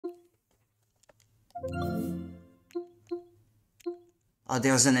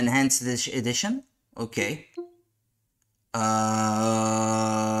There's an enhanced edition? Okay.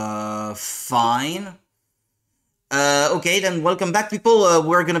 Fine. Okay, then welcome back, people.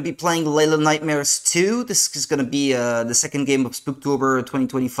 We're gonna be playing Layla Nightmares 2. This is gonna be the second game of Spooktober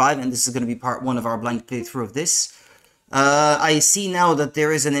 2025, and this is gonna be part 1 of our blind playthrough of this. I see now that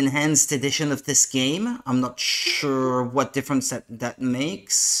there is an enhanced edition of this game. I'm not sure what difference that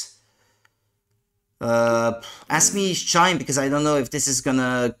makes. Ask me Shine, because I don't know if this is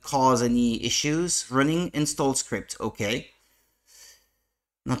gonna cause any issues. Running install script, okay.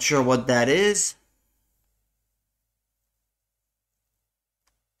 Not sure what that is.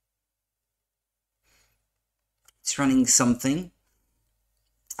 It's running something.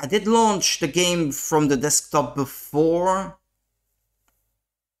 I did launch the game from the desktop before.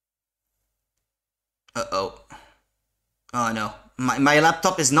 Uh-oh. Oh no. My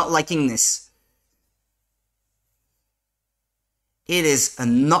laptop is not liking this. It is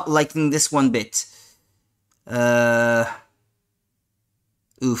not liking this one bit.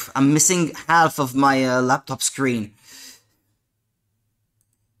 Oof. I'm missing half of my laptop screen.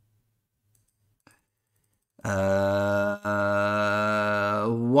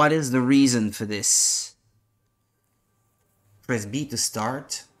 What is the reason for this? Press B to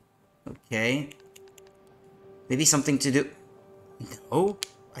start. Okay. Maybe something to do... No,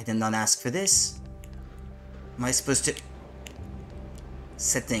 I did not ask for this. Am I supposed to...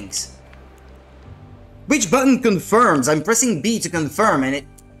 Settings. Which button confirms? I'm pressing B to confirm and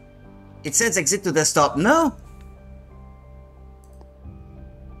it says exit to desktop. No?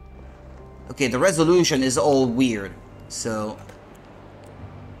 Okay, the resolution is all weird, so...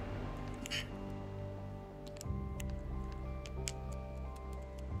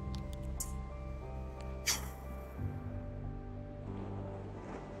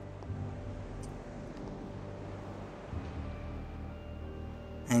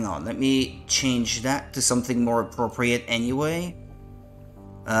 Hang on, let me change that to something more appropriate anyway.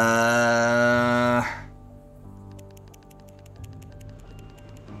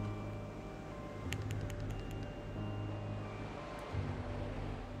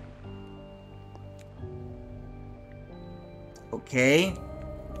 Okay.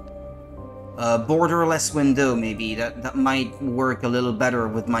 Borderless window, maybe. That might work a little better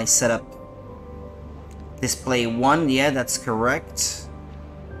with my setup. Display 1, yeah, that's correct.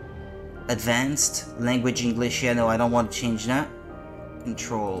 Advanced. Language English, yeah, no, I don't want to change that.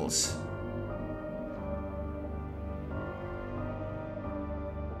 Controls.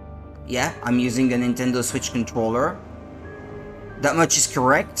 Yeah, I'm using a Nintendo Switch controller. That much is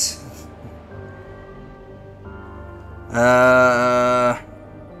correct.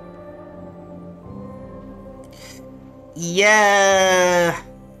 Yeah.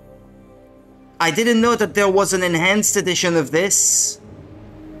 I didn't know that there was an enhanced edition of this.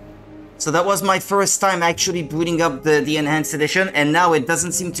 So that was my first time actually booting up the enhanced edition, and now it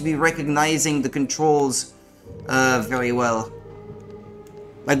doesn't seem to be recognizing the controls very well.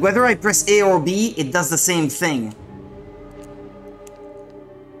 Like, whether I press A or B, it does the same thing.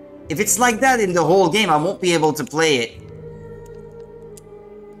 If it's like that in the whole game, I won't be able to play it.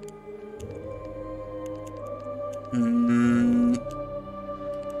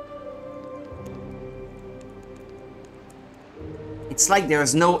 It's like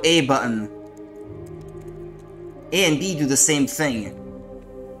there's no A button. A and B do the same thing.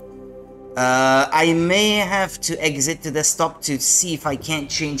 I may have to exit the desktop to see if I can't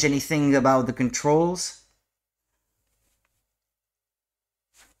change anything about the controls.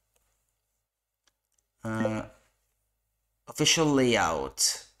 Official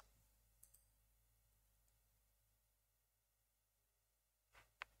layout.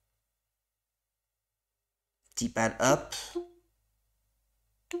 D-pad up.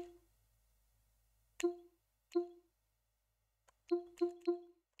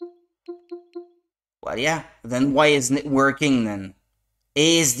 Well, yeah, then why isn't it working then?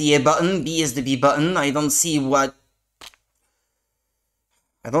 A is the A button, B is the B button. I don't see why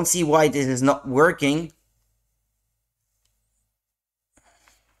this is not working.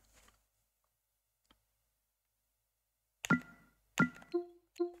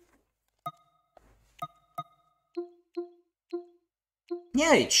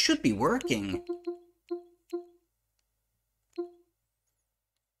 Yeah, it should be working.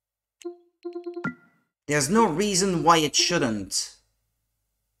 There's no reason why it shouldn't.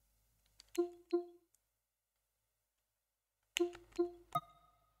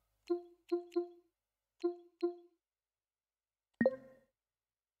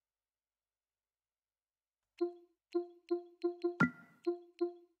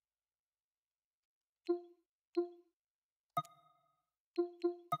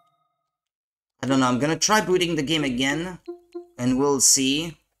 I don't know, I'm gonna try booting the game again, and we'll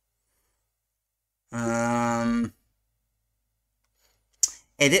see.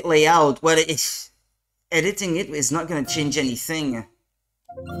 Edit layout, well, editing it is not gonna change anything.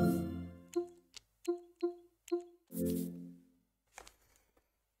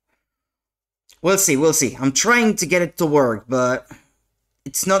 We'll see, we'll see. I'm trying to get it to work, but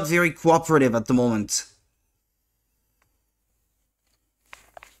it's not very cooperative at the moment.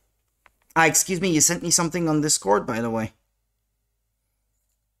 Excuse me, you sent me something on Discord, by the way.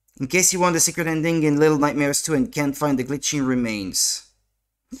 In case you want the secret ending in Little Nightmares 2 and can't find the glitching remains.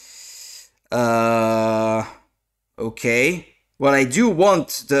 Okay. Well, I do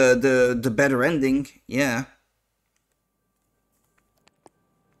want the better ending, yeah.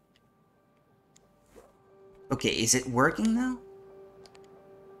 Okay, is it working now?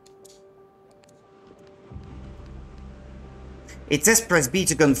 It says press B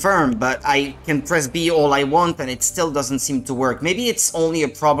to confirm, but I can press B all I want and it still doesn't seem to work. Maybe it's only a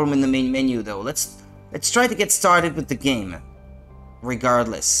problem in the main menu though. Let's try to get started with the game.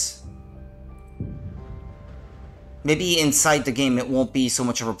 Regardless. Maybe inside the game it won't be so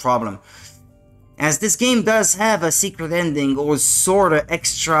much of a problem. As this game does have a secret ending or sorta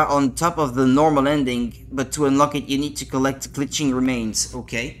extra on top of the normal ending, but to unlock it you need to collect glitching remains.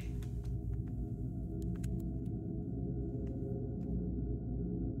 Okay.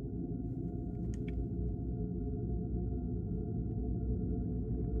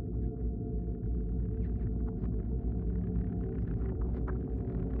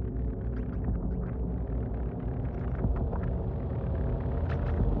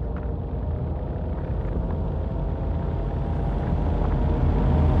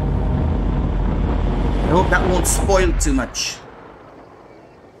 I hope that won't spoil too much.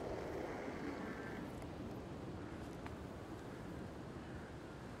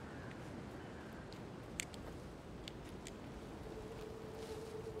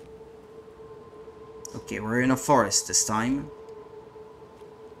 Okay, we're in a forest this time.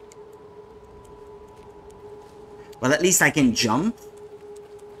 Well, at least I can jump.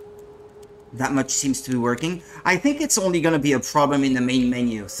 That much seems to be working. I think it's only gonna be a problem in the main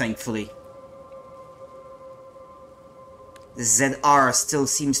menu, thankfully. The ZR still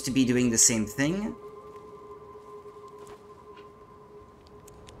seems to be doing the same thing.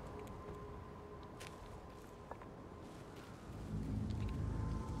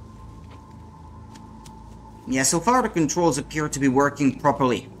 Yeah, so far the controls appear to be working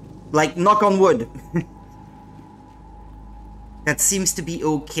properly. Like, knock on wood. That seems to be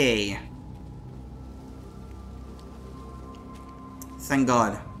okay. Thank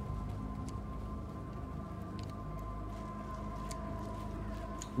God.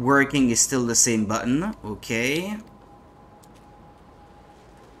 Working is still the same button. Okay.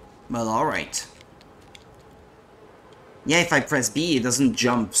 Well, alright. Yeah, if I press B, it doesn't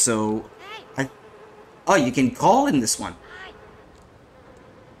jump, so... Oh, you can call in this one.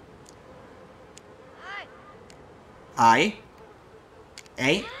 Hi.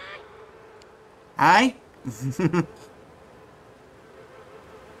 Hey. Hi.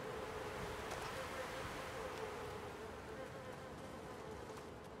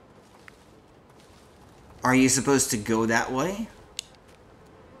 Are you supposed to go that way?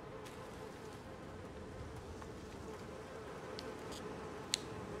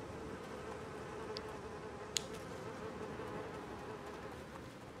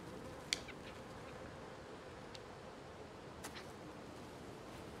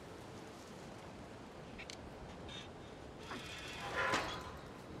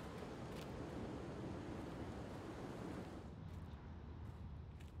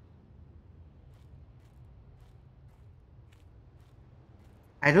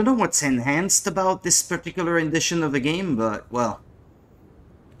 I don't know what's enhanced about this particular edition of the game, but, well...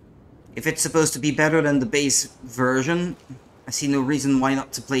 If it's supposed to be better than the base version, I see no reason why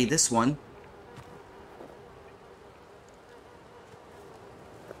not to play this one.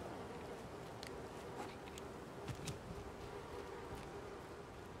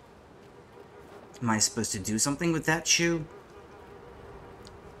 Am I supposed to do something with that shoe?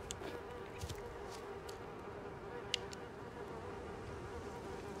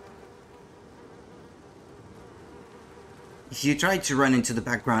 If you try to run into the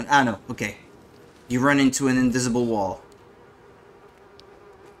background... Ah, no, okay. You run into an invisible wall.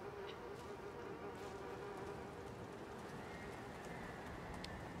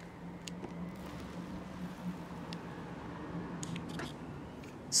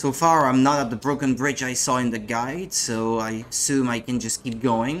 So far, I'm not at the broken bridge I saw in the guide, so I assume I can just keep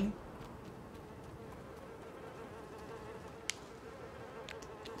going.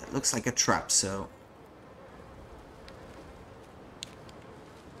 looks like a trap, so...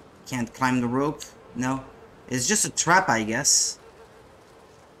 Can't climb the rope? No. It's just a trap, I guess.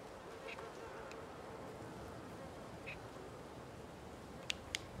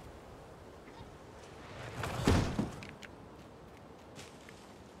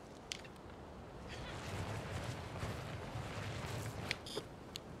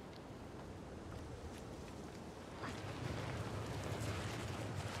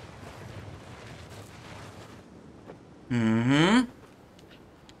 Mm-hmm.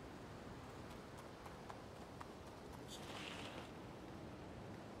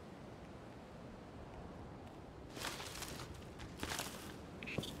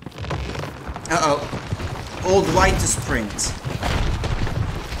 Uh-oh. Hold right to sprint.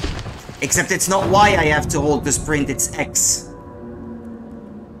 Except it's not Y I have to hold to sprint, it's X.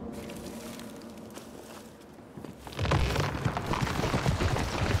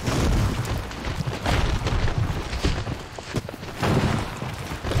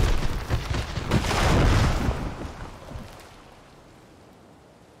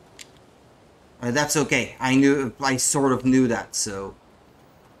 That's okay. I sort of knew that, so...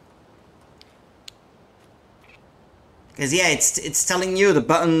 Because yeah, it's telling you the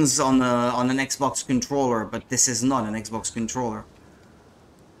buttons on an Xbox controller, but this is not an Xbox controller.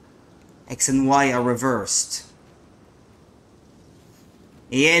 X and Y are reversed.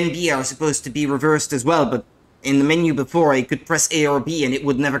 A and B are supposed to be reversed as well, but in the menu before I could press A or B and it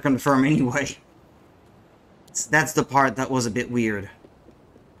would never confirm anyway. So that's the part that was a bit weird.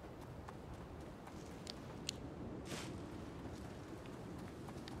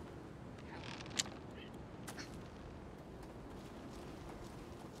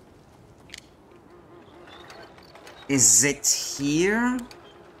 Is it here?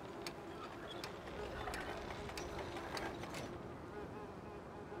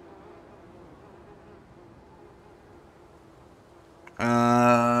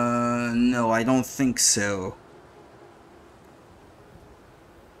 No, I don't think so.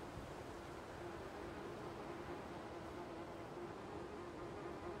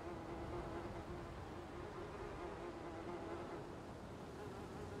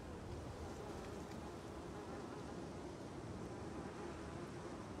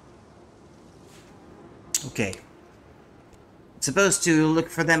 Okay. It's supposed to look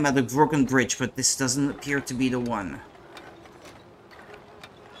for them at the broken bridge, but this doesn't appear to be the one.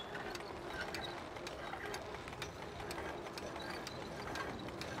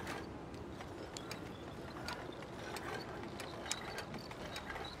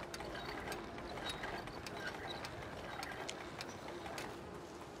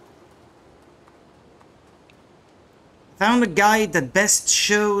 Found a guide that best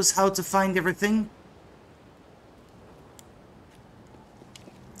shows how to find everything.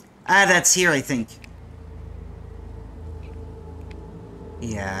 Ah, that's here, I think.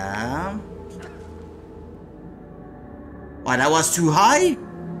 Yeah. Why, that was too high?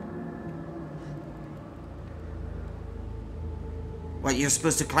 What, you're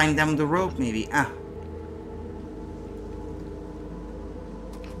supposed to climb down the rope, maybe? Ah.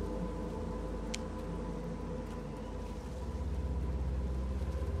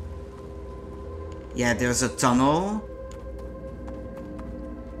 Yeah, there's a tunnel.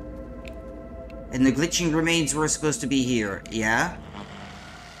 And the glitching remains were supposed to be here, yeah?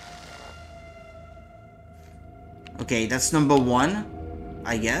 Okay, that's number 1,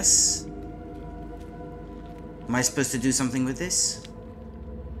 I guess. Am I supposed to do something with this?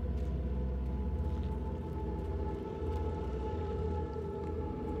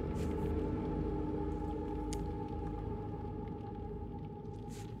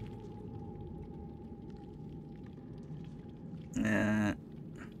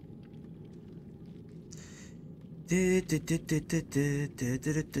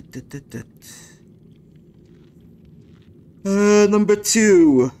 Number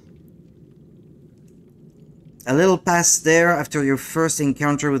 2. A little past there, after your first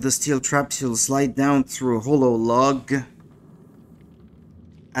encounter with the steel traps, you'll slide down through a hollow log.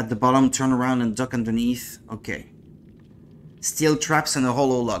 At the bottom, turn around and duck underneath. Okay. Steel traps and a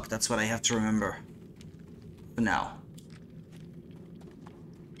hollow log, that's what I have to remember. For now.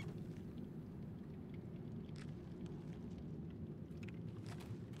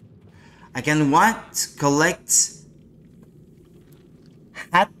 I can what? Collect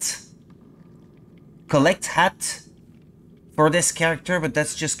hat? Collect hat for this character, but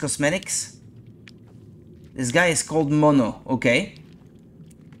that's just cosmetics. This guy is called Mono, okay.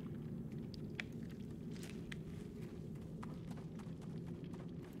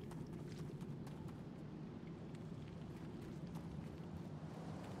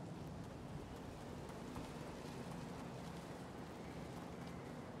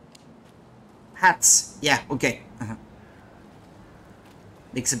 Hats. Yeah, okay.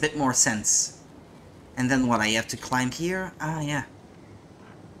 Makes a bit more sense. And then what, I have to climb here? Ah, yeah.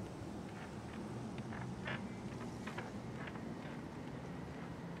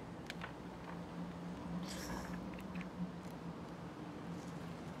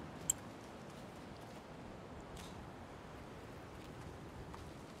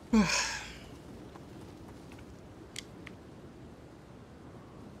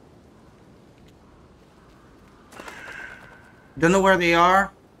 Don't know where they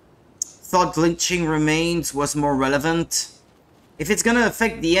are. Thought glitching remains was more relevant. If it's gonna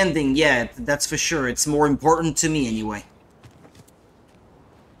affect the ending, yeah, that's for sure. It's more important to me anyway.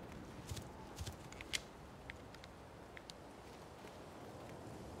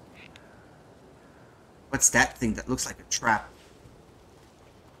 What's that thing that looks like a trap?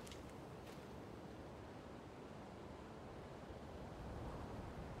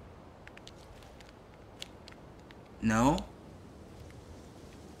 No?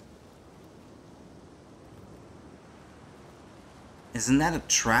 Isn't that a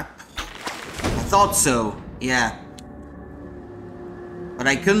trap? I thought so, yeah. But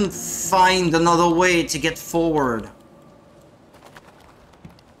I couldn't find another way to get forward.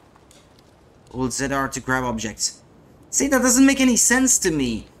 Hold ZR to grab objects. See, that doesn't make any sense to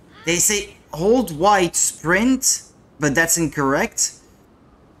me. They say hold Y sprint, but that's incorrect.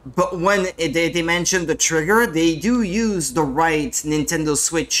 But when they mention the trigger, they do use the right Nintendo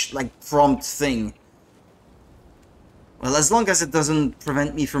Switch, like, prompt thing. Well, as long as it doesn't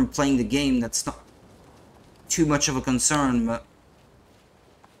prevent me from playing the game, that's not too much of a concern, but...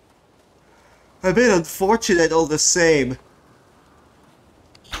 a bit unfortunate all the same.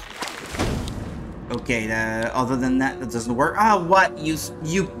 Okay, other than that, that doesn't work. Ah, what?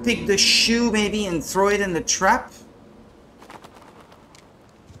 You pick the shoe, maybe, and throw it in the trap?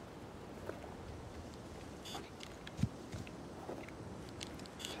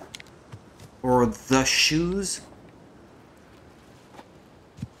 Or the shoes?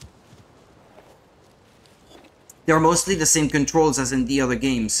 They're mostly the same controls as in the other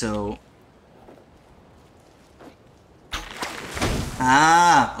games, so...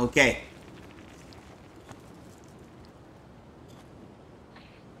 Ah, okay.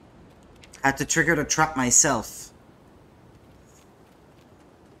 Had to trigger the trap myself.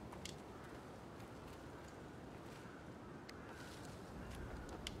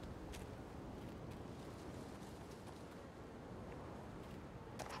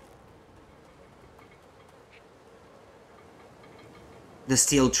 The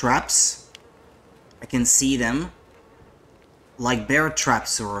steel traps. I can see them. Like bear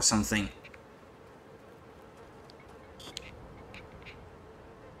traps or something.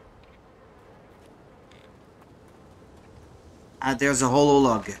 There's a hollow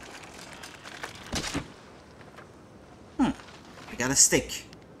log. I got a stick.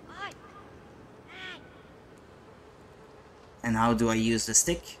 And how do I use the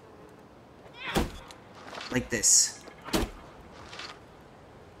stick? Like this.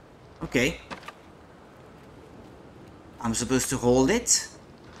 Okay. I'm supposed to hold it.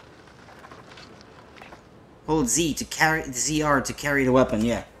 Hold Z to carry ZR to carry the weapon,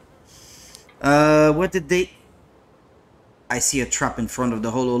 yeah. What did they... I see a trap in front of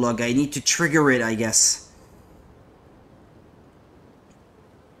the hollow log. I need to trigger it, I guess.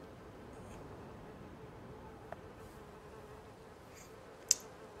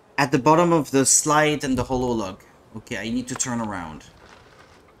 At the bottom of the slide and the hollow log. Okay, I need to turn around.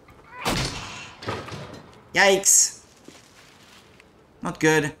 Yikes! Not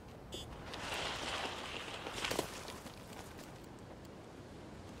good.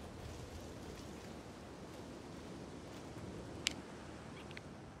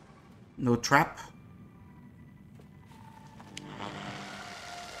 No trap.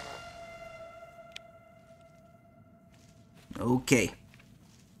 Okay.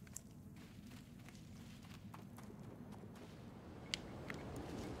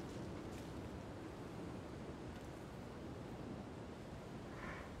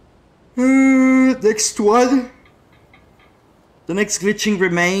 Next one. The next glitching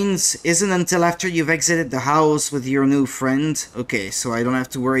remains isn't until after you've exited the house with your new friend. Okay, so I don't have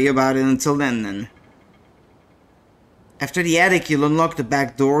to worry about it until then. After the attic, you'll unlock the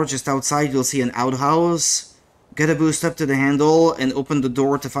back door. Just outside, you'll see an outhouse. Get a boost up to the handle and open the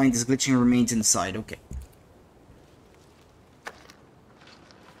door to find this glitching remains inside. Okay.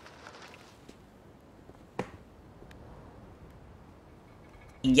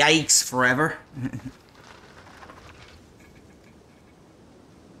 Yikes forever.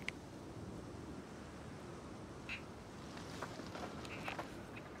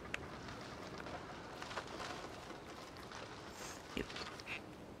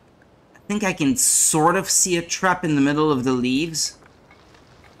 think I can sort of see a trap in the middle of the leaves.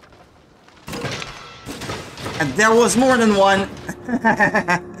 And there was more than one.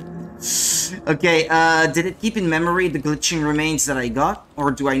 Okay, did it keep in memory the glitching remains that I got?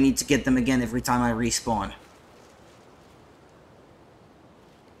 Or do I need to get them again every time I respawn?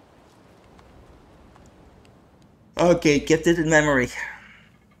 Okay, kept it in memory.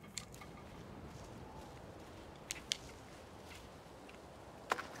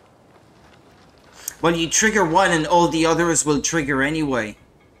 Well, you trigger one and all the others will trigger anyway.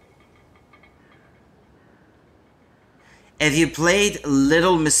 Have you played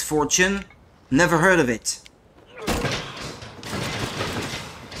Little Misfortune? Never heard of it.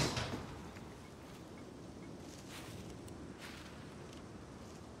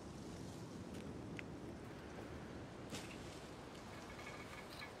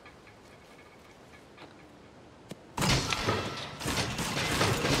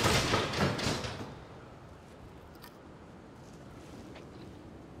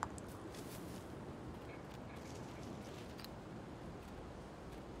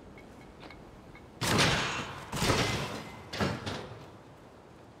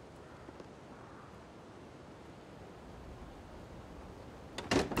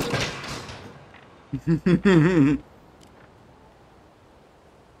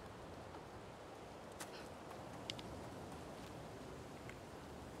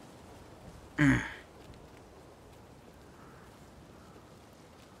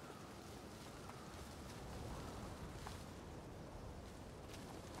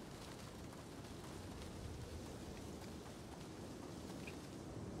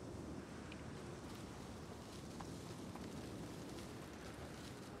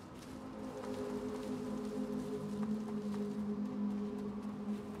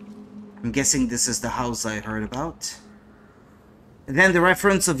 I'm guessing this is the house I heard about. And then the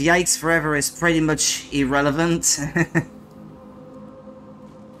reference of Yikes Forever is pretty much irrelevant.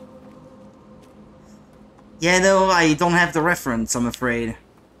 Yeah, no, I don't have the reference, I'm afraid.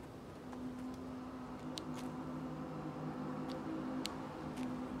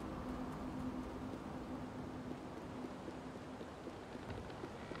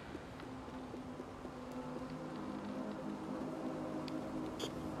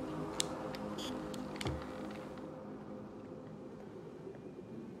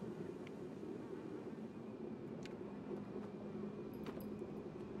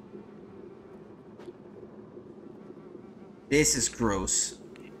 This is gross.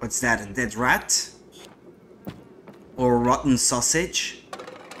 What's that, a dead rat? Or rotten sausage?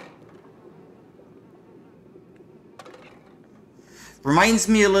 Reminds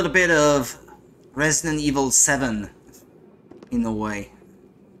me a little bit of Resident Evil 7, in a way.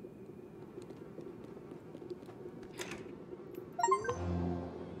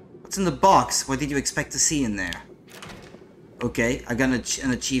 What's in the box? What did you expect to see in there? Okay, I got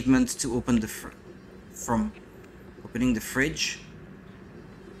an achievement to open the from opening the fridge.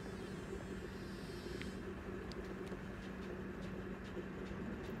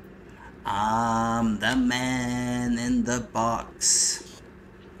 I'm the man in the box.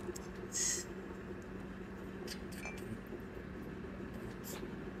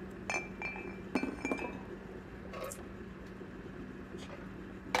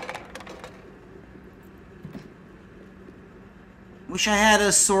 Wish I had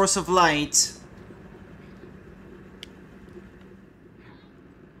a source of light.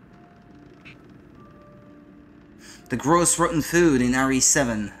 The gross rotten food in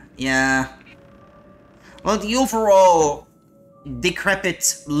RE7. Yeah. Well, the overall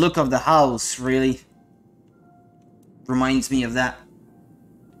decrepit look of the house really reminds me of that.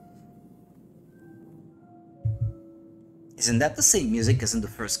 Isn't that the same music as in the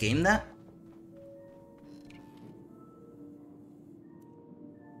first game, that?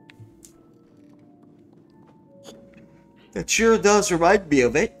 That sure does remind me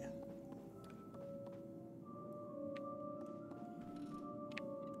of it.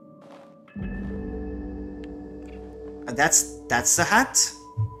 That's the hat.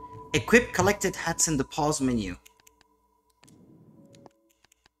 Equip collected hats in the pause menu.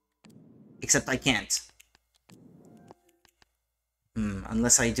 Except I can't.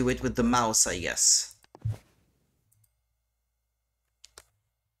 Unless I do it with the mouse, I guess.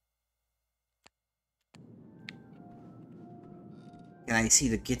 Can I see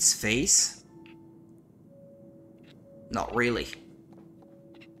the kid's face? Not really.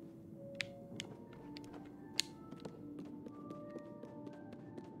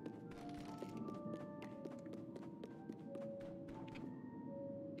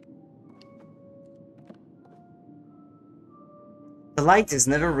 The light is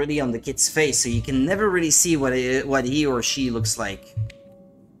never really on the kid's face, so you can never really see what he or she looks like.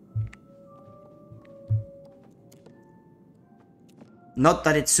 Not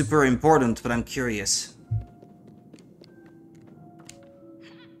that it's super important, but I'm curious.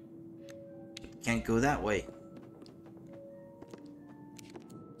 Can't go that way.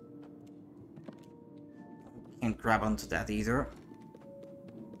 Can't grab onto that either.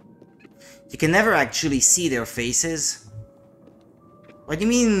 You can never actually see their faces. What do you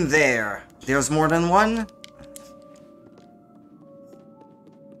mean there? There's more than one?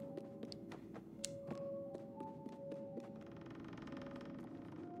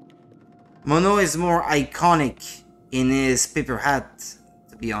 Mono is more iconic in his paper hat,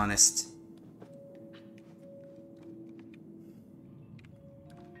 to be honest.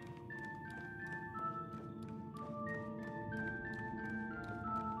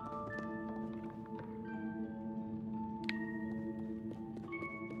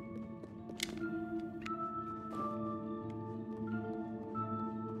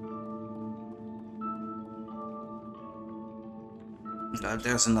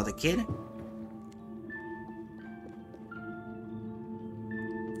 There's another kid.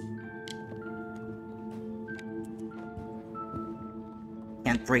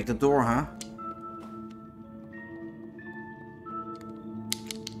 Can't break the door, huh?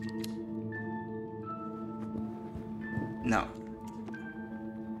 No.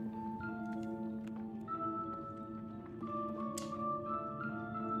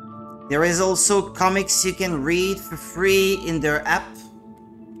 There is also comics you can read for free in their app.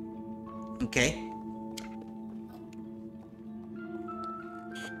 Okay.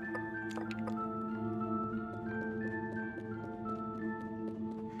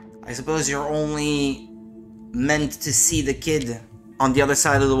 I suppose you're only meant to see the kid on the other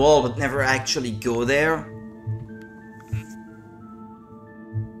side of the wall, but never actually go there.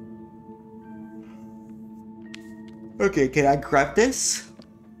 Okay, can I grab this?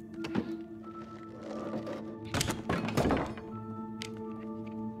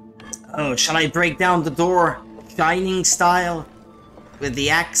 Oh, shall I break down the door, Shining style, with the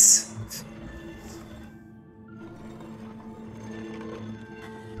axe?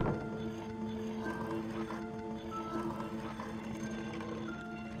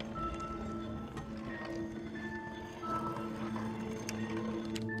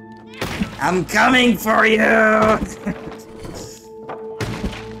 I'm coming for you!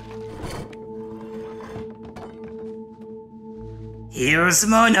 Here's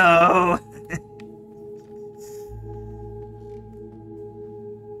Mono!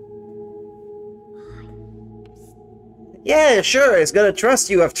 Yeah, sure, it's gonna trust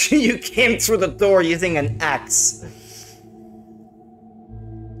you after you came through the door using an axe.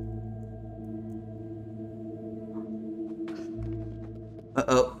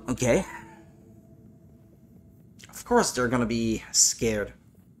 Uh-oh, okay. Of course they're gonna be scared.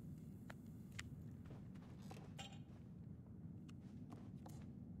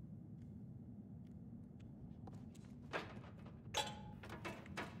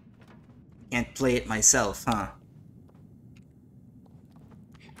 Can't play it myself, huh?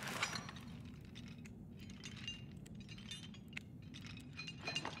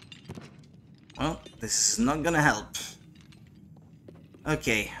 Well, this is not gonna help.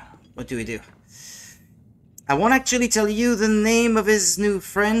 Okay, what do we do? I won't actually tell you the name of his new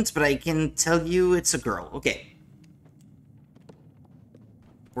friend, but I can tell you it's a girl. Okay.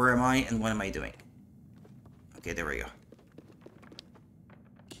 Where am I and what am I doing? Okay, there we go.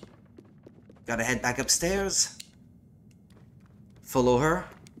 Gotta head back upstairs. Follow her.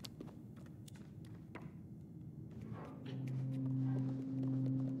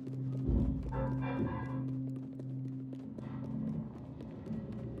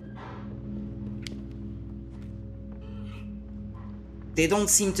 They don't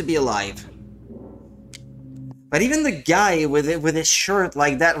seem to be alive. But even the guy with his shirt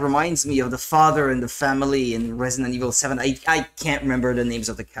like that reminds me of the father and the family in Resident Evil 7. I can't remember the names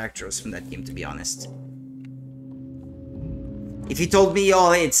of the characters from that game, to be honest. If you told me,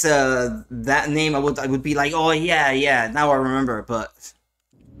 oh, it's that name, I would be like, oh yeah, now I remember. But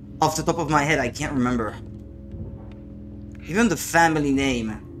off the top of my head, I can't remember. Even the family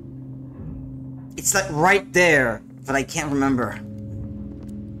name, it's like right there, but I can't remember.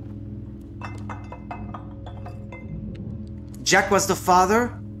 Jack was the father?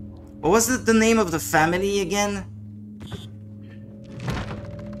 What was the name of the family again?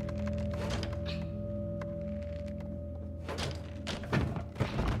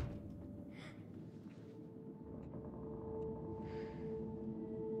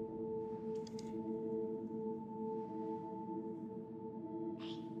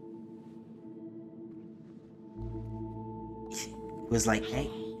 was like, hey.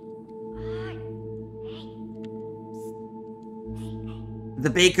 The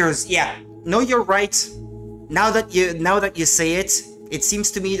bakers, yeah. No, you're right. Now that you say it, it seems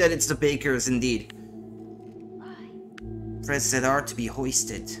to me that it's the bakers indeed. Press ZR to be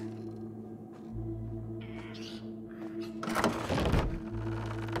hoisted.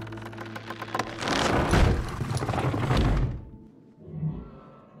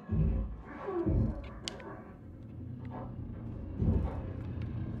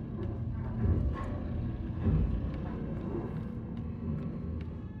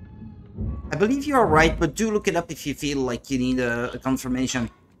 I believe you are right, but do look it up if you feel like you need a confirmation.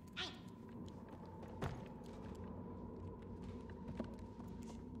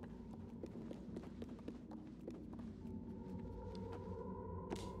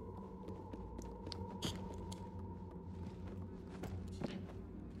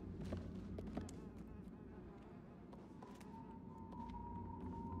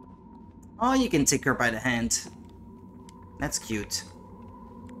 Oh, you can take her by the hand. That's cute.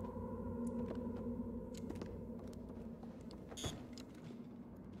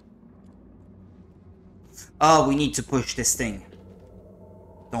 Oh, we need to push this thing.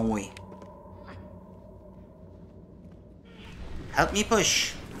 Don't we? Help me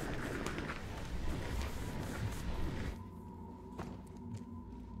push.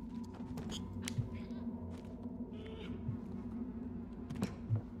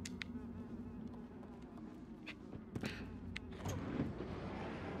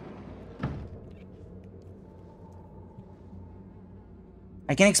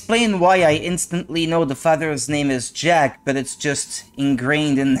 I can explain why I instantly know the father's name is Jack, but it's just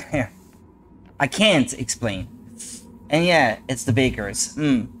ingrained in there. I can't explain. And yeah, it's the bakers.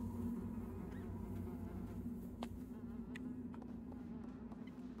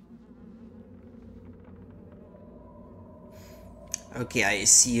 Okay, I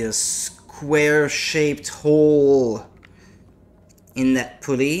see a square-shaped hole in that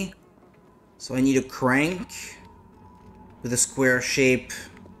pulley. So I need a crank with a square shape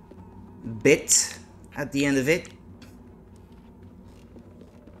bit at the end of it.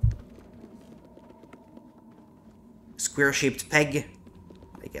 Square shaped peg,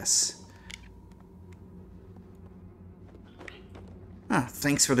 I guess. Ah,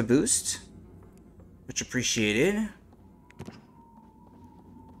 thanks for the boost. Much appreciated.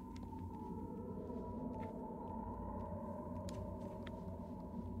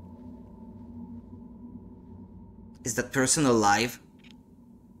 Is that person alive?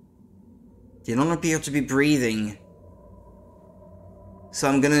 They don't appear to be breathing. So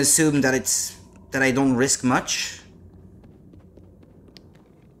I'm gonna assume that that I don't risk much.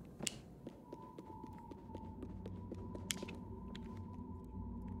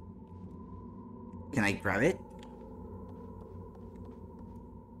 Can I grab it?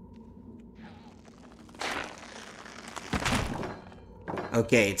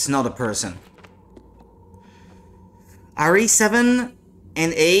 Okay, it's not a person. RE7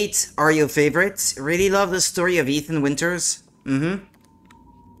 and 8 are your favorites. Really love the story of Ethan Winters.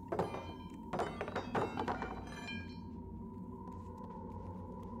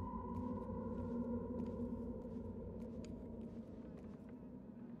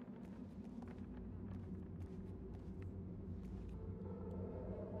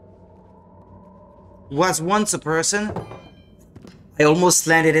 Was once a person. I almost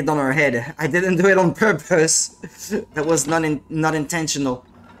landed it on her head. I didn't do it on purpose. That was not intentional.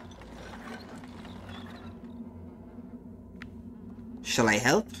 Shall I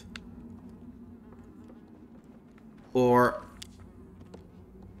help? Or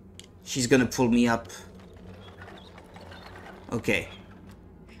she's gonna pull me up. Okay.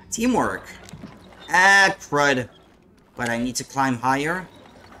 Teamwork. Ah, crud. But I need to climb higher.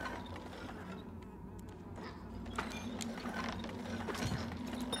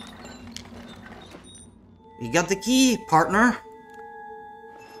 You got the key, partner.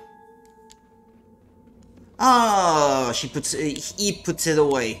 Oh, he puts it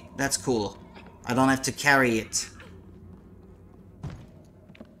away. That's cool. I don't have to carry it.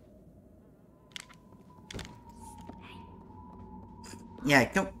 Yeah,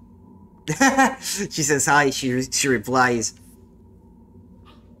 come. She says hi. She replies.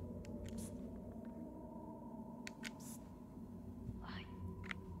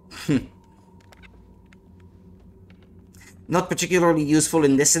 Not particularly useful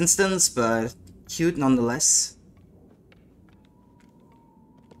in this instance, but cute nonetheless.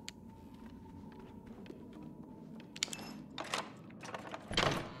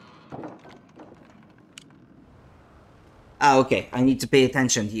 Ah, okay. I need to pay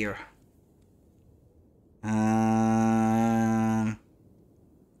attention here.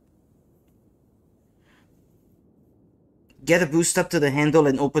 Get a boost up to the handle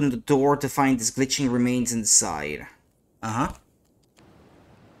and open the door to find this glitching remains inside. Uh-huh.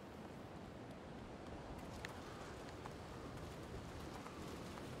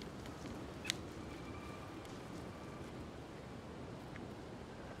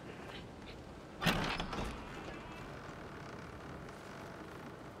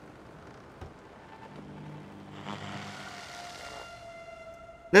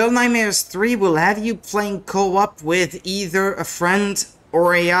 Little Nightmares 3 will have you playing co-op with either a friend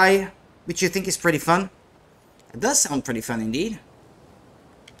or AI, which you think is pretty fun. It does sound pretty fun indeed.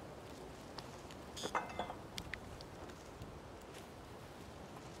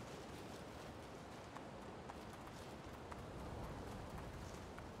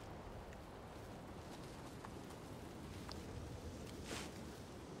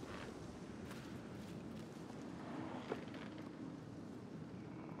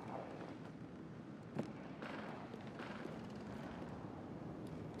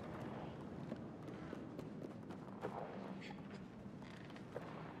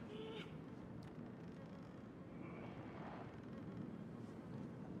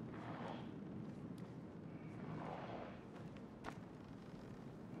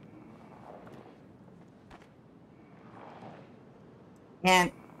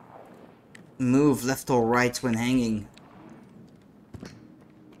 Can't move left or right when hanging.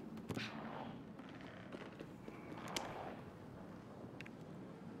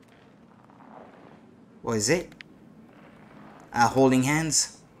 What is it? Holding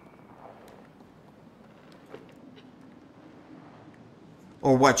hands?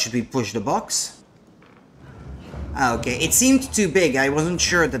 Or what, should we push the box? Okay, it seemed too big. I wasn't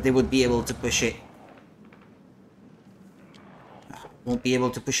sure that they would be able to push it. Won't be able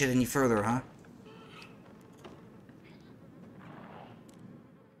to push it any further, huh?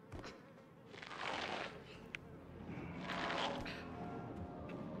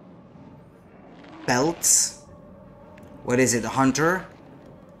 Belts? What is it, a hunter?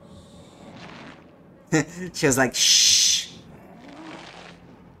 She was like, shh.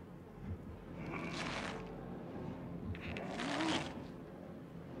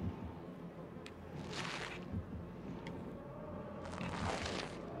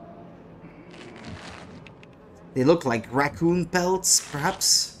 They look like raccoon pelts,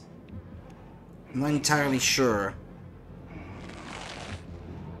 perhaps? I'm not entirely sure.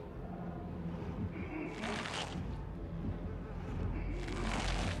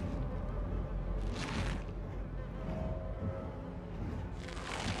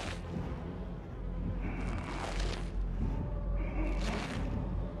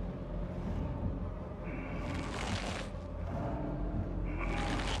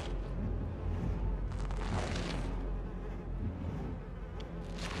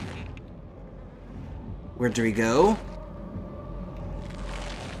 Where do we go?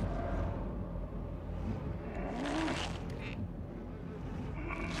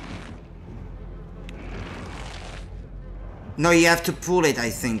 No, you have to pull it,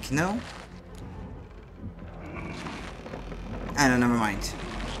 I think, no? I don't know, never mind.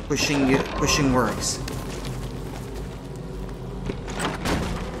 Pushing works.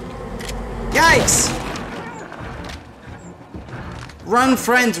 Yikes! Run,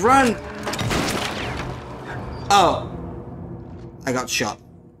 friends, run! Oh, I got shot.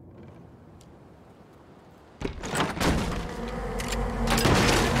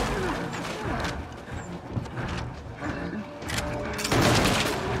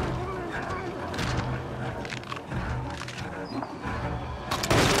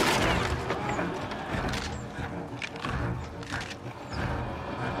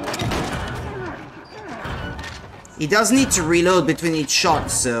 He does need to reload between each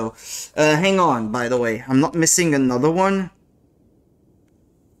shot, so... hang on, by the way. I'm not missing another one.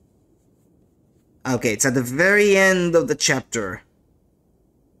 Okay, it's at the very end of the chapter.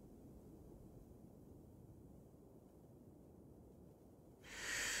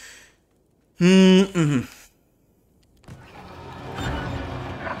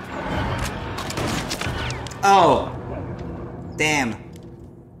 Oh. Damn.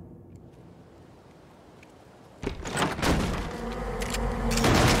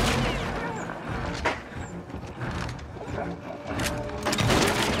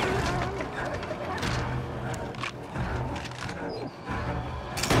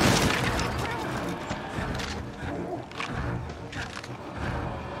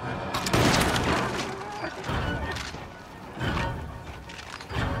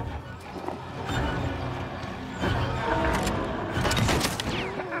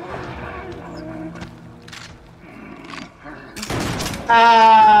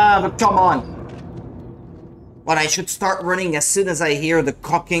 But come on. But I should start running as soon as I hear the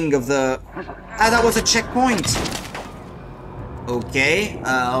cocking of the... Ah, that was a checkpoint! Okay,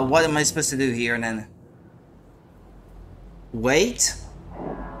 what am I supposed to do here then? Wait?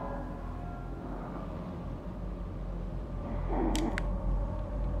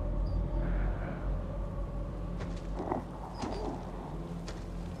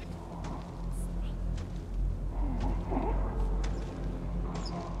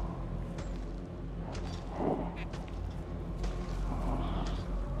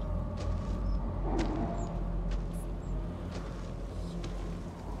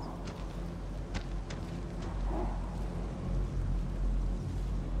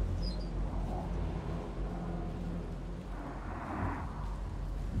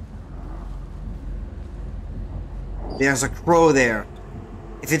 There's a crow there.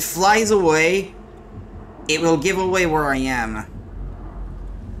 If it flies away, it will give away where I am.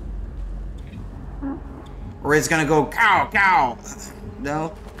 Or it's gonna go cow, cow.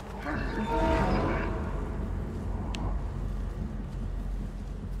 No?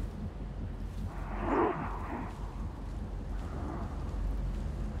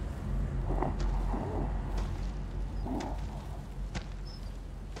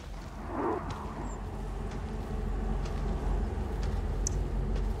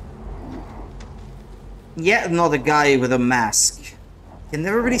 Yet another guy with a mask. You can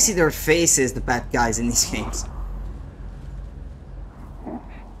never really see their faces, the bad guys in these games.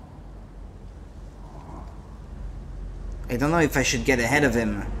 I don't know if I should get ahead of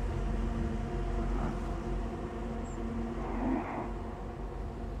him.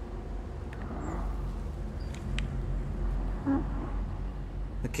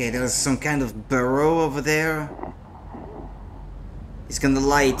 Okay, there's some kind of burrow over there. He's gonna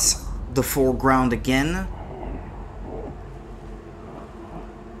light the foreground again.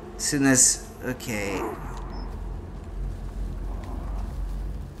 As soon as... okay.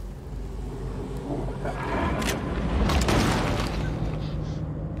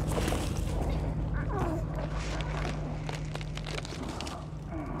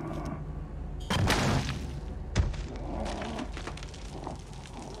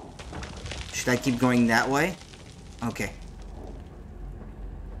 Should I keep going that way? Okay.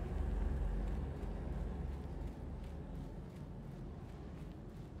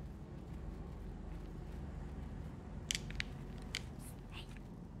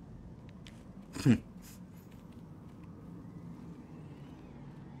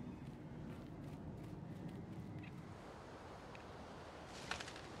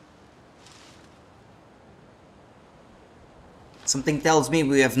 Something tells me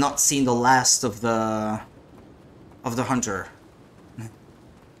we have not seen the last of the hunter.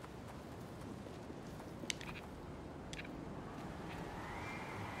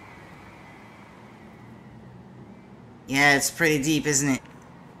 Yeah, it's pretty deep, isn't it?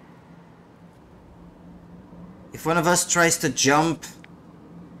 If one of us tries to jump,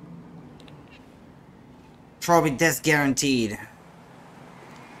 probably death guaranteed.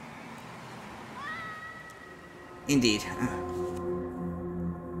 Indeed.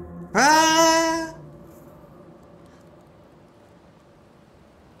 Ah!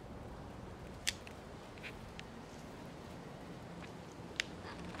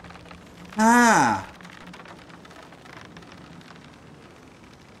 Ah!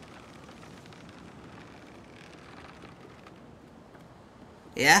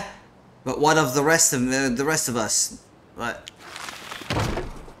 Yeah? But what of the rest of us? What?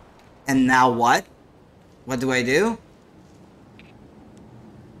 And now what? What do I do?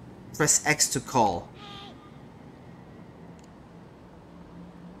 Press X to call.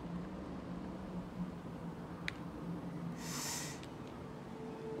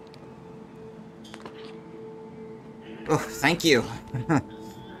 Oh, thank you.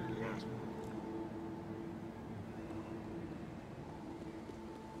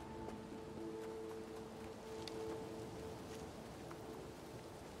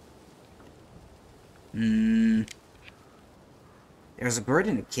 There's a bird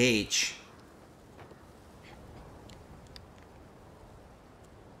in a cage.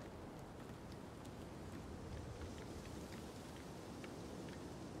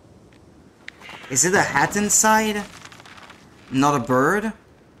 Is it a hat inside? Not a bird? I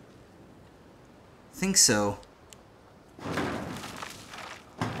think so.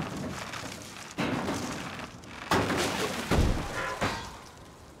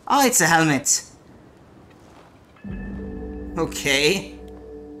 Oh, it's a helmet. Okay.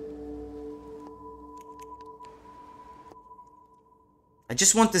 I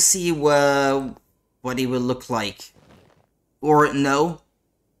just want to see what he will look like. Or no.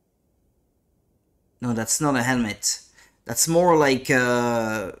 No, that's not a helmet. That's more like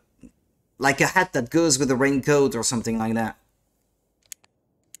a hat that goes with a raincoat or something like that.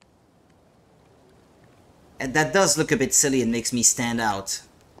 And that does look a bit silly and makes me stand out.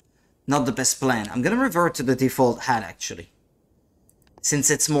 Not the best plan. I'm gonna revert to the default hat, actually. Since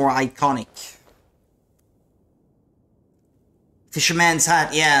it's more iconic. Fisherman's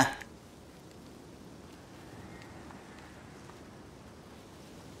hat, yeah.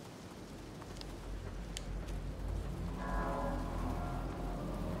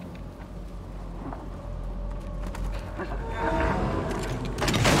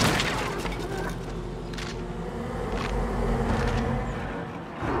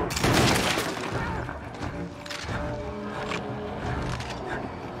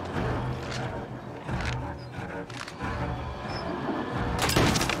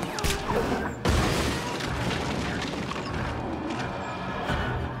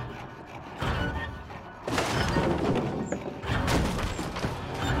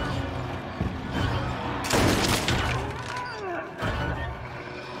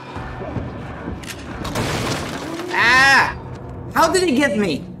 How did he get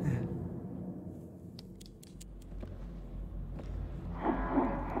me?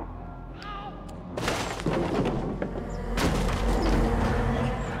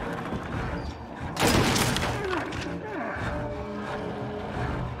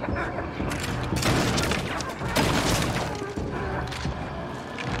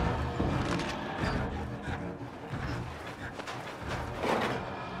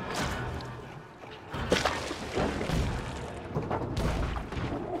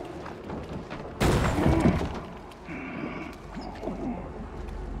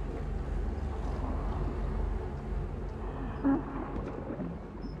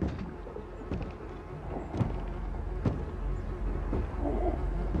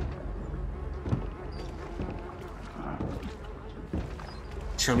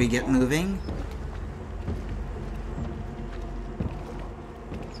 Shall we get moving?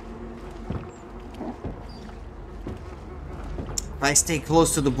 If I stay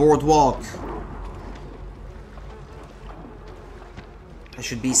close to the boardwalk, I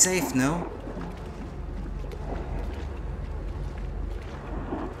should be safe, no?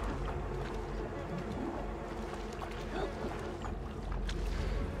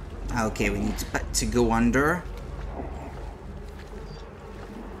 Okay, we need to go under.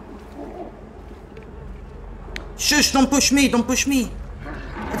 Shush, don't push me, don't push me.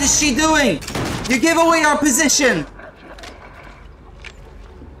 What is she doing? You gave away our position.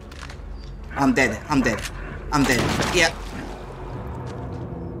 I'm dead, I'm dead. I'm dead. Yeah.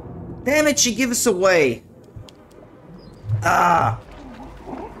 Damn it, she gave us away. Ah.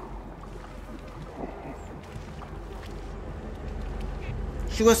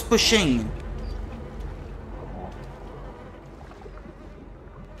 She was pushing.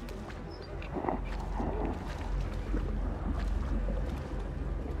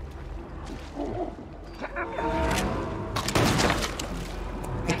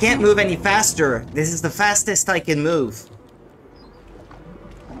 I can't move any faster. This is the fastest I can move.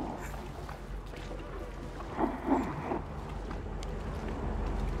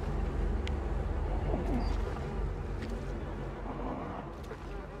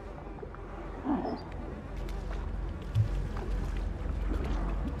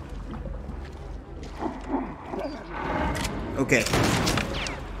 Okay.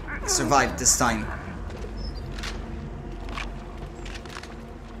 I survived this time.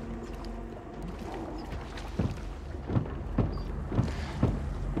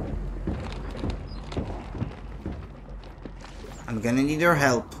 I'm gonna need your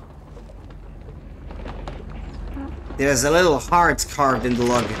help. There's a little heart carved in the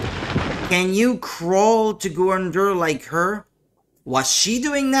log. Can you crawl to go under like her? Was she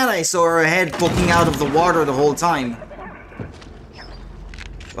doing that? I saw her head poking out of the water the whole time.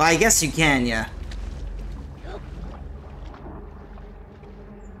 Well, I guess you can, yeah.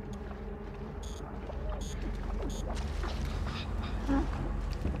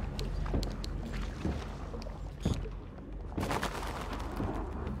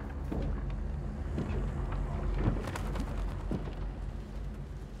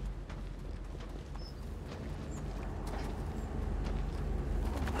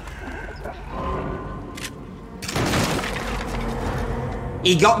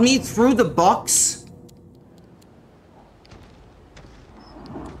 He got me through the box.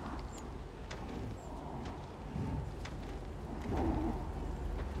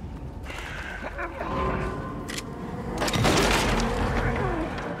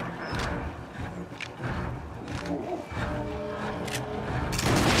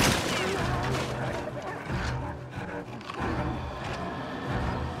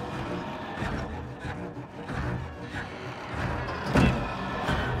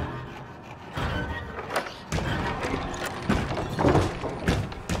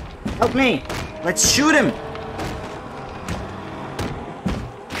 Help me! Let's shoot him!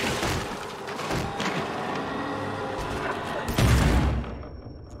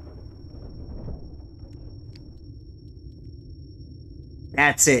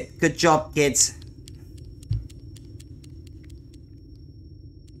 That's it. Good job, kids.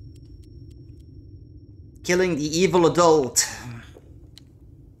 Killing the evil adult.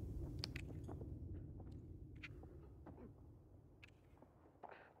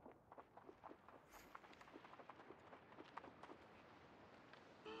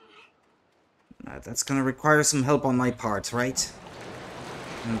 That's gonna require some help on my part, right?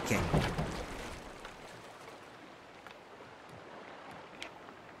 Okay.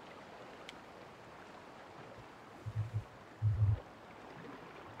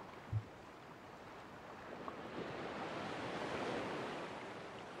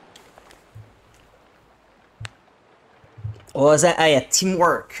 What was that? Ah, yeah,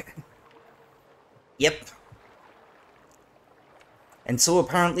 teamwork. Yep. And so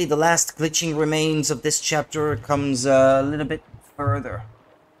apparently the last glitching remains of this chapter comes a little bit further.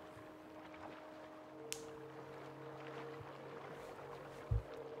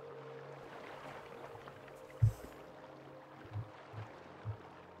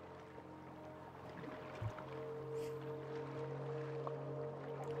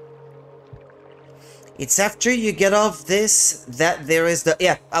 It's after you get off this that there is the...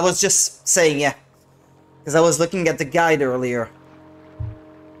 Yeah, I was just saying, yeah. Because I was looking at the guide earlier.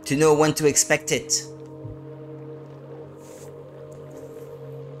 To know when to expect it.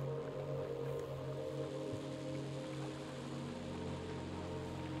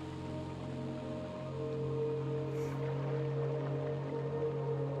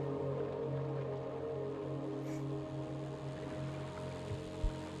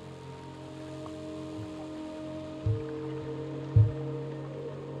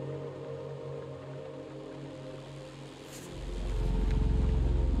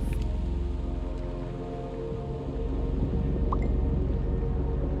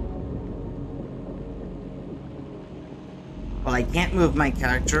 Well, I can't move my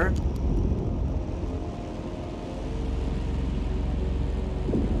character.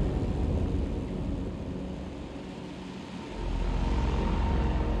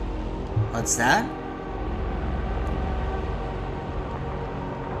 What's that?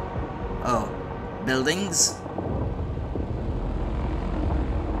 Oh, buildings?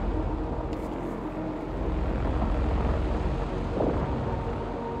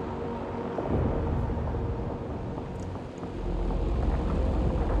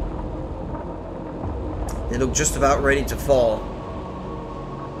 They look just about ready to fall.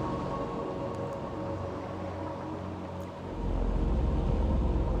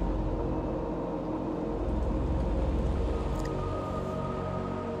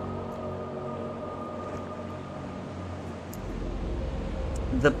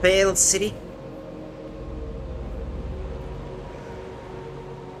 The Pale City?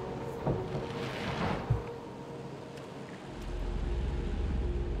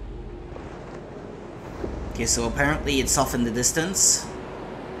 Okay, so apparently it's off in the distance.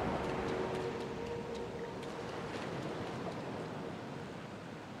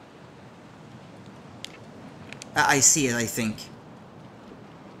 I see it, I think.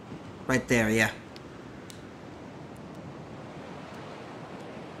 Right there, yeah.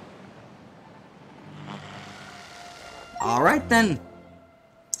 Alright then.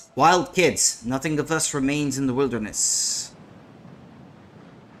 Wild kids, nothing of us remains in the wilderness.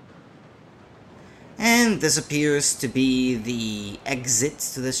 And this appears to be the exit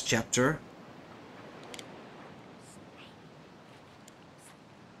to this chapter.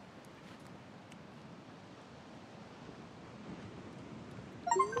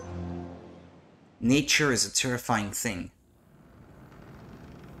 Nature is a terrifying thing.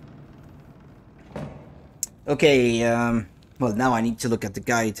 Okay, well, now I need to look at the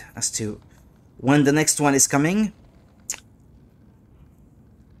guide as to when the next one is coming.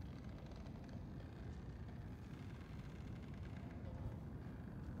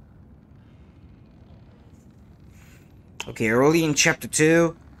 Okay, early in chapter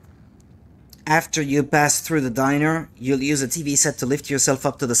 2, after you pass through the diner, you'll use a TV set to lift yourself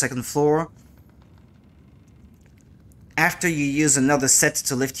up to the second floor. After you use another set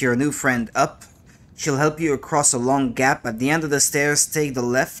to lift your new friend up, she'll help you across a long gap. At the end of the stairs, take the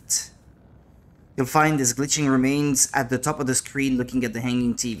left. You'll find this glitching remains at the top of the screen looking at the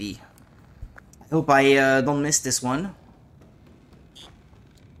hanging TV. I hope I don't miss this one.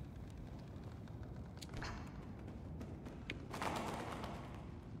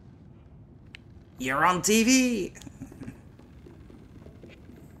 You're on TV!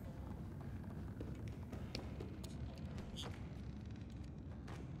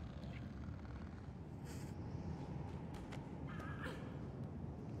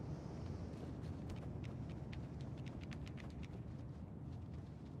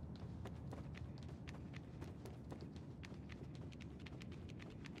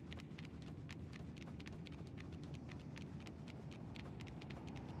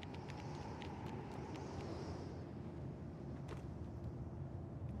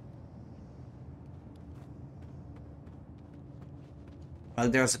 Well,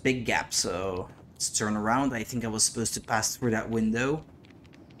 there's a big gap, so let's turn around. I think I was supposed to pass through that window.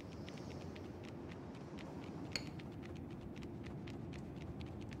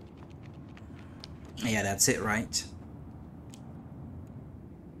 Yeah, that's it, right?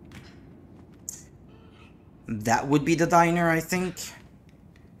 That would be the diner, I think.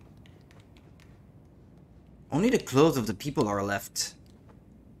 Only the clothes of the people are left.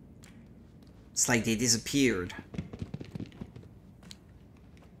 It's like they disappeared.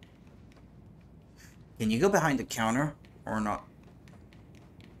 Can you go behind the counter or not?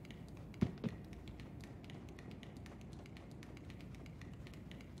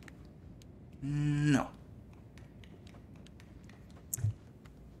 No.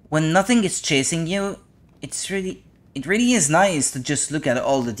 When nothing is chasing you, it really is nice to just look at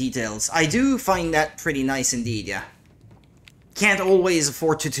all the details. I do find that pretty nice indeed, yeah. Can't always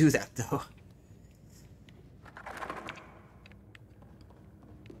afford to do that, though.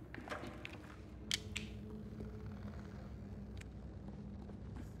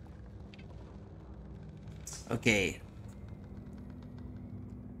 Okay.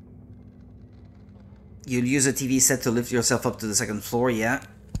 You'll use a TV set to lift yourself up to the second floor, yeah?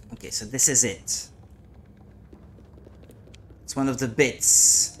 Okay, so this is it. It's one of the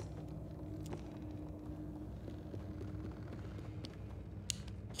bits.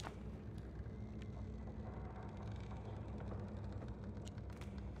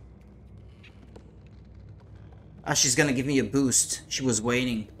 Ah, she's gonna give me a boost. She was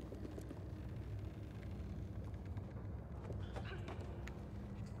waiting.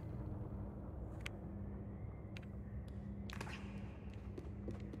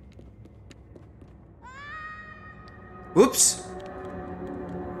 Oops.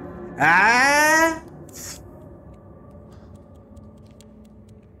 Ah!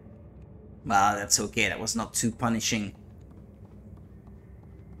 Well, that's okay. That was not too punishing.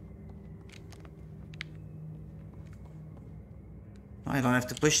 I don't have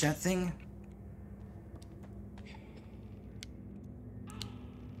to push that thing.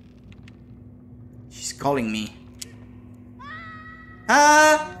 She's calling me.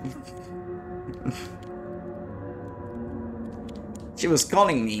 Ah! She was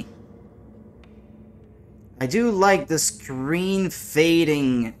calling me. I do like the screen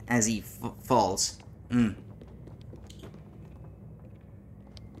fading as he falls. You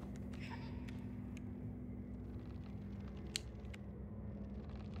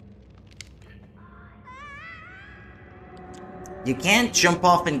can't jump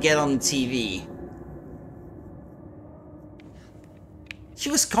off and get on the TV.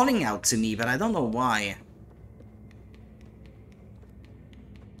 She was calling out to me, but I don't know why.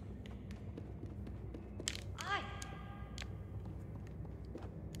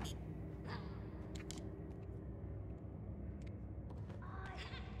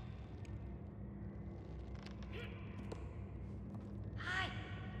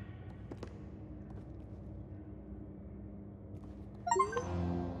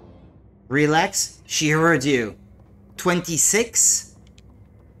 Relax, she heard you. 26?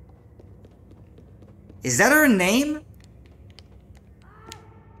 Is that her name?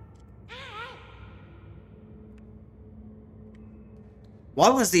 Why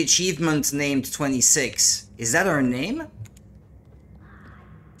was the achievement named 26? Is that her name?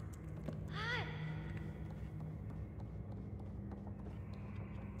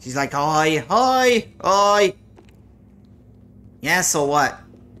 She's like, hi, hi, hi. Yeah, so what?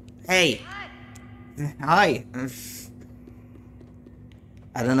 Hey. Hi.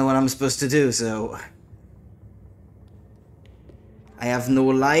 I don't know what I'm supposed to do, so... I have no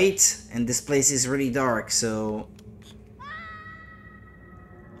light, and this place is really dark, so...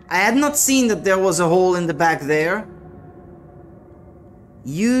 I had not seen that there was a hole in the back there.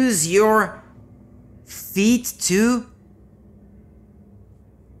 Use your feet to...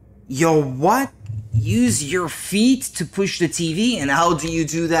 Your what? Use your feet to push the TV? And how do you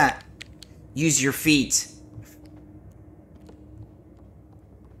do that? Use your feet.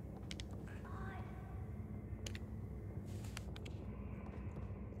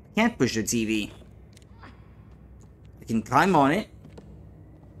 Can't push the TV. I can climb on it.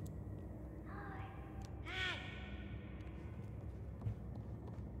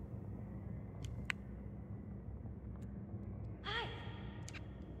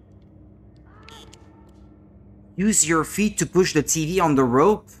 Use your feet to push the TV on the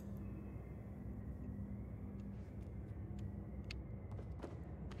rope.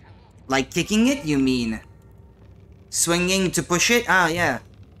 Like kicking it, you mean? Swinging to push it? Ah, yeah.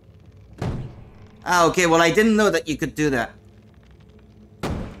 Ah, okay, well I didn't know that you could do that.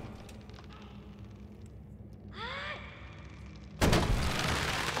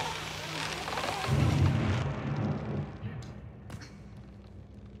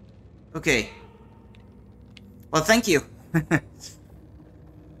 Okay. Well, thank you.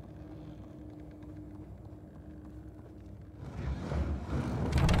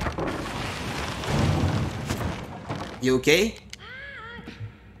 You okay?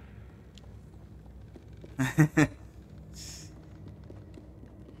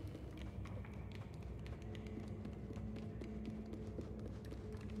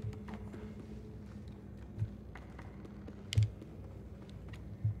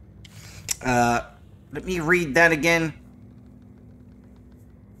 Let me read that again.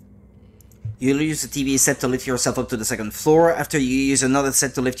 You'll use the TV set to lift yourself up to the second floor. After you use another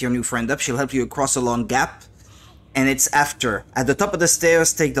set to lift your new friend up, she'll help you across a long gap. And it's after. At the top of the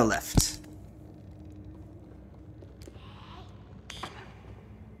stairs, take the left.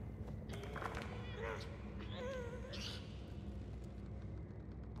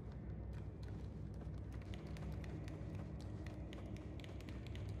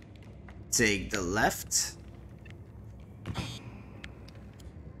 Take the left.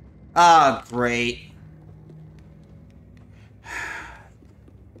 Ah, great.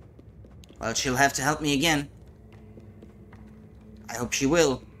 Well, she'll have to help me again. I hope she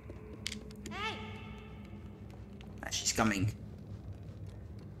will. Hey. Ah, she's coming.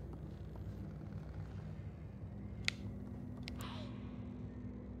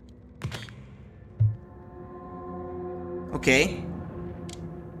 Okay.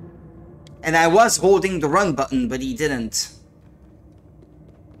 And I was holding the run button, but he didn't.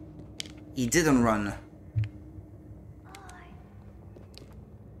 He didn't run.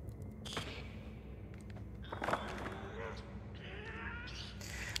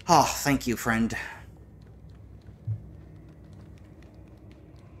 Oh, thank you, friend.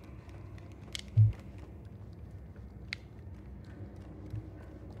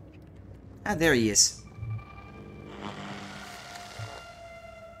 Ah, there he is.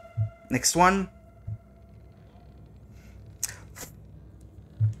 Next one.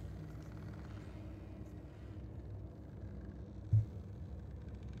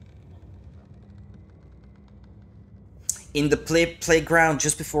 In the playground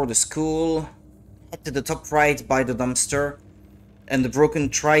just before the school, head to the top right by the dumpster and the broken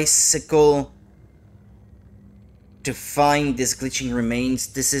tricycle to find this glitching remains.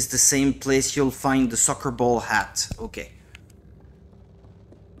 This is the same place you'll find the soccer ball hat. Okay.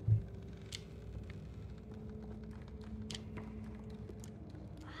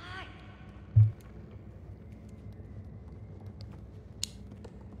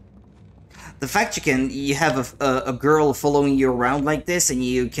 The fact you have a girl following you around like this, and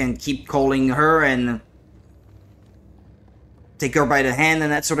you can keep calling her and take her by the hand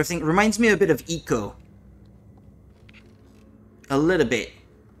and that sort of thing, reminds me a bit of Eco. A little bit.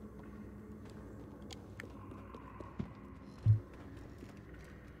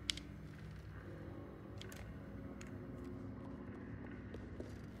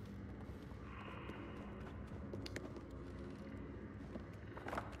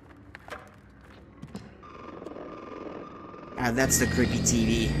 Ah, that's the creepy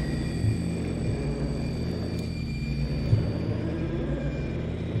TV.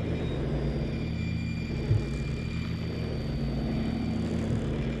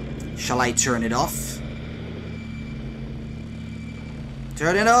 Shall I turn it off?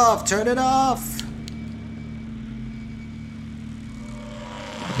 Turn it off! Turn it off!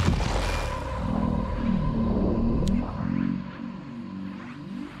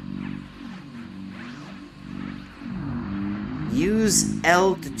 Use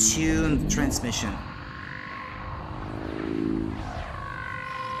L to tune the transmission.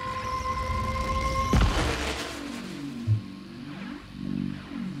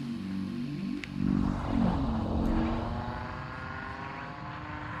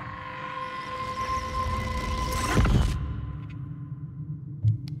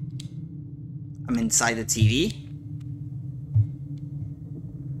 I'm inside the TV.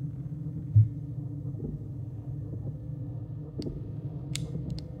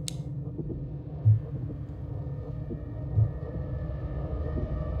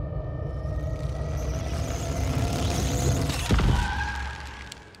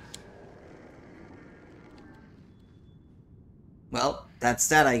 Well, that's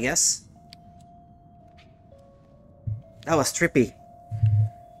that, I guess. That was trippy.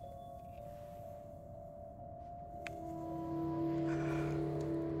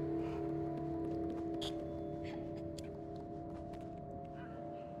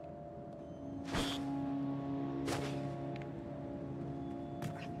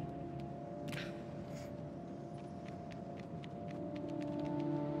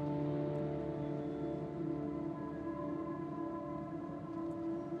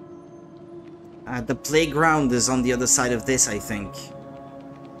 The playground is on the other side of this, I think.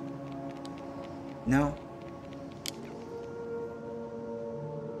 No?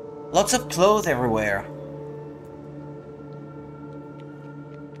 Lots of clothes everywhere.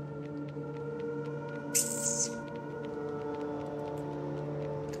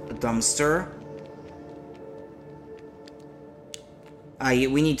 A dumpster.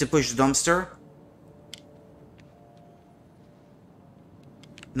 We need to push the dumpster.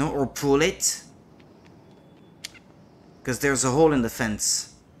 No, or pull it. Because there's a hole in the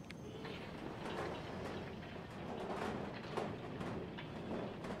fence.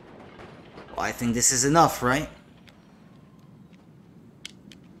 Well, I think this is enough, right?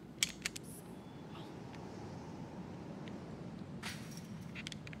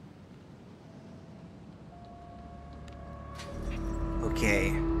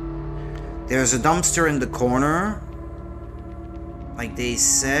 Okay. There's a dumpster in the corner. Like they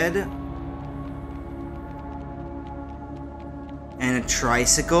said. And a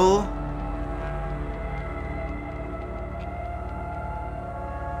tricycle.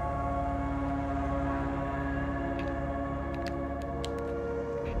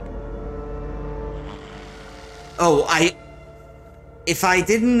 Oh, if I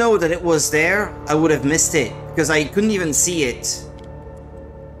didn't know that it was there, I would have missed it. Because I couldn't even see it.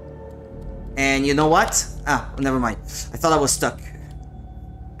 And you know what? Ah, never mind. I thought I was stuck.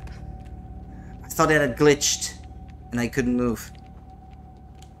 I thought it had glitched. And I couldn't move.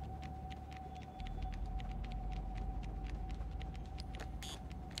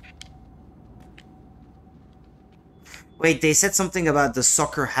 Wait, they said something about the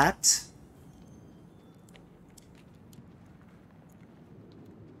soccer hat?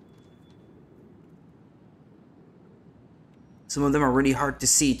 Some of them are really hard to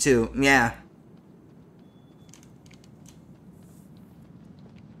see too. Yeah.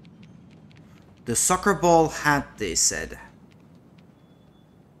 The soccer ball hat, they said.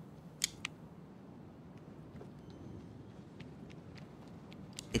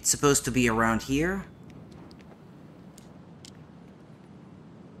 It's supposed to be around here.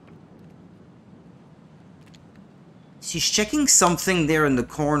 She's checking something there in the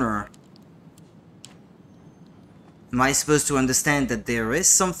corner. Am I supposed to understand that there is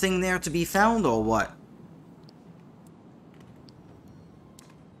something there to be found, or what?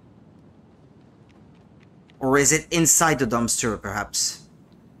 Or is it inside the dumpster, perhaps?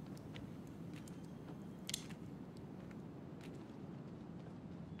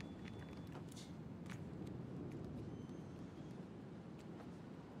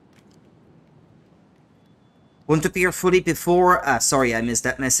 Won't appear fully before... Ah, sorry, I missed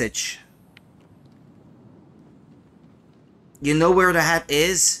that message. You know where the hat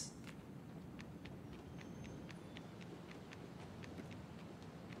is?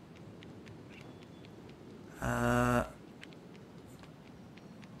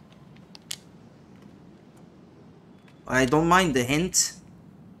 I don't mind the hint.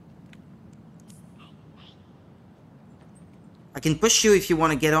 I can push you if you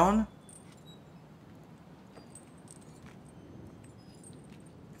want to get on.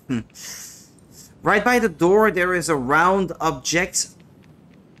 Right by the door, there is a round object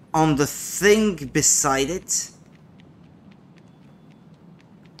on the thing beside it.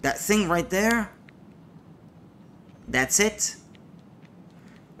 That thing right there. That's it.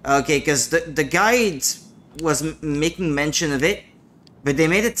 Okay, because the guide was making mention of it, but they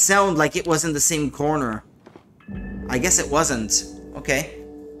made it sound like it was in the same corner. I guess it wasn't. Okay.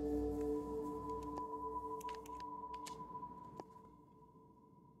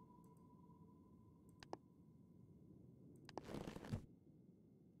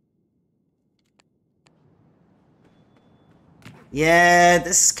 Yeah,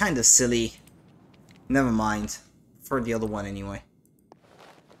 this is kind of silly. Never mind. For the other one anyway.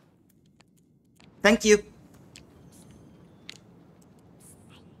 Thank you.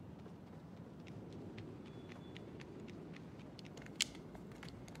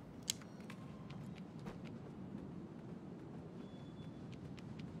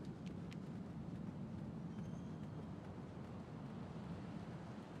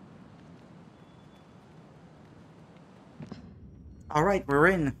 Alright, we're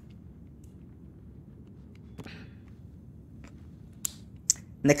in.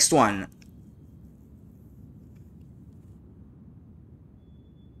 Next one.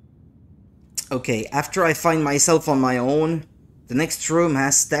 Okay, after I find myself on my own, the next room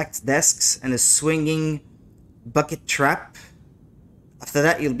has stacked desks and a swinging bucket trap. After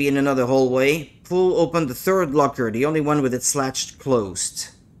that, you'll be in another hallway. Pull open the third locker, the only one with its latch closed,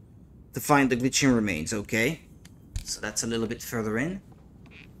 to find the glitching remains, okay? So that's a little bit further in.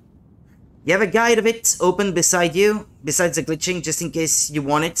 You have a guide of it open beside you, besides the glitching, just in case you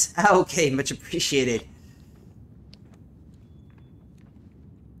want it? Ah, okay, much appreciated.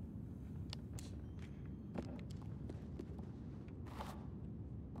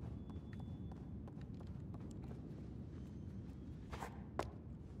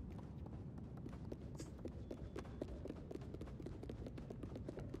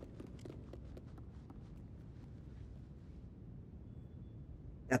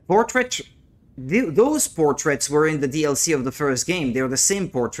 A portrait? Those portraits were in the DLC of the first game. They're the same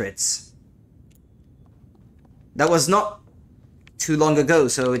portraits. That was not too long ago,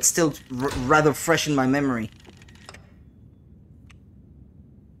 so it's still rather fresh in my memory.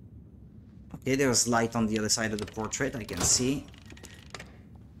 Okay, there's light on the other side of the portrait, I can see.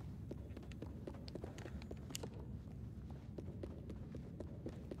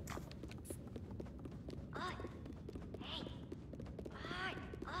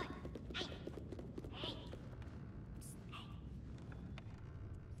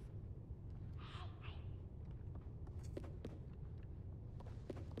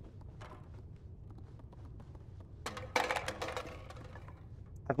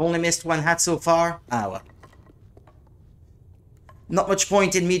 I've only missed one hat so far. Ah, well. Not much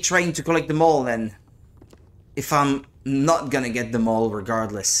point in me trying to collect them all, then. If I'm not gonna get them all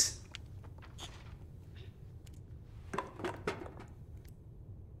regardless.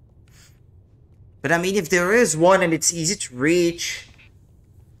 But I mean, if there is one and it's easy to reach,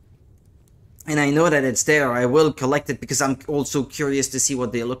 and I know that it's there, I will collect it because I'm also curious to see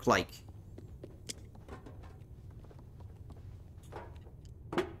what they look like.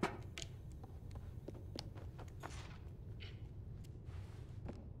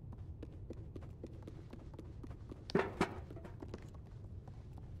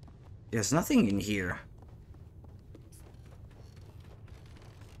 There's nothing in here.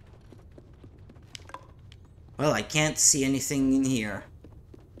 Well, I can't see anything in here.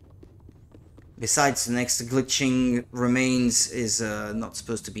 Besides, the next glitching remains is not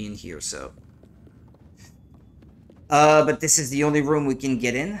supposed to be in here, so... but this is the only room we can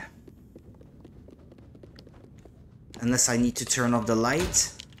get in. Unless I need to turn off the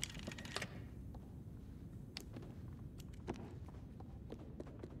light.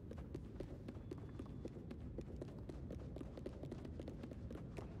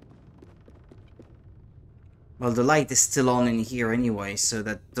 Well, the light is still on in here anyway, so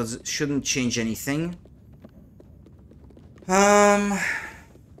that shouldn't change anything.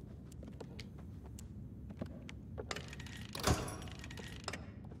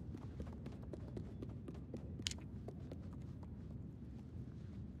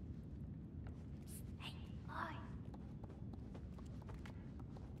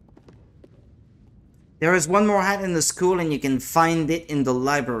 There is one more hat in the school and you can find it in the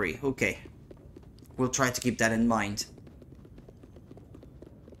library. Okay. We'll try to keep that in mind.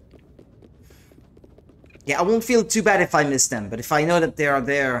 Yeah, I won't feel too bad if I miss them, but if I know that they are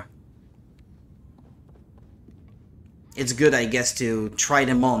there, it's good, I guess, to try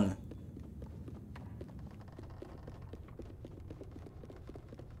them on.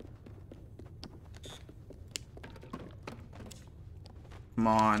 Come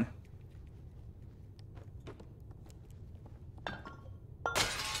on.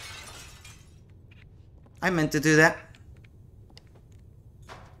 I meant to do that.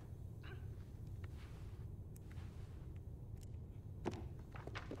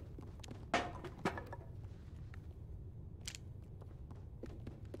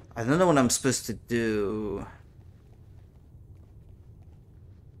 I don't know what I'm supposed to do.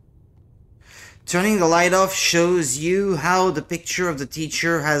 Turning the light off shows you how the picture of the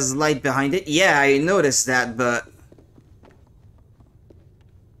teacher has light behind it. Yeah, I noticed that, but...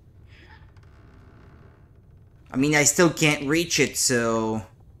 I mean, I still can't reach it, so...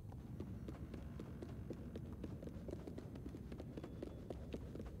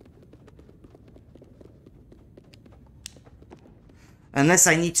 Unless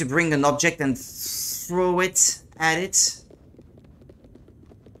I need to bring an object and throw it at it.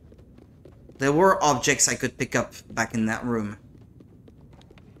 There were objects I could pick up back in that room.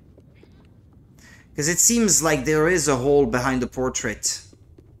 Because it seems like there is a hole behind the portrait.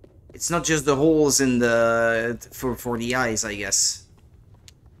 It's not just the holes in the... for the eyes, I guess.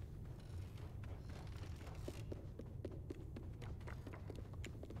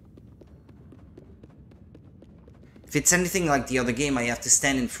 If it's anything like the other game, I have to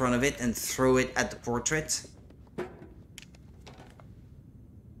stand in front of it and throw it at the portrait.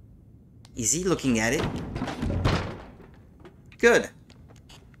 Is he looking at it? Good.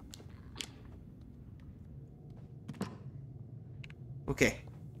 Okay.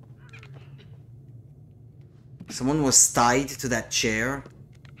 Someone was tied to that chair.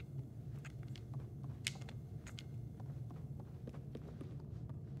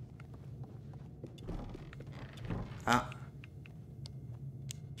 Ah.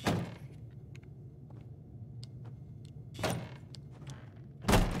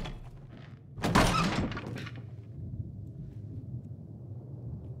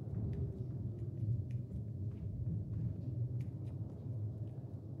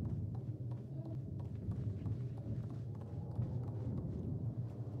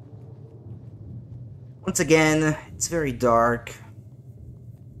 Once again, it's very dark.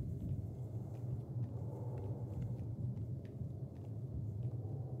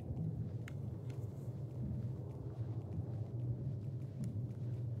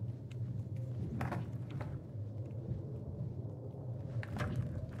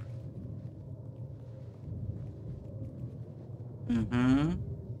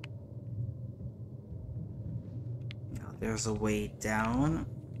 Now there's a way down.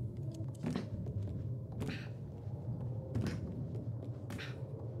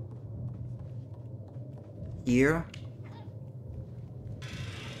 Here.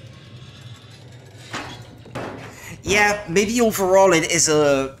 Yeah, maybe overall it is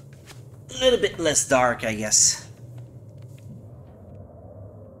a little bit less dark, I guess.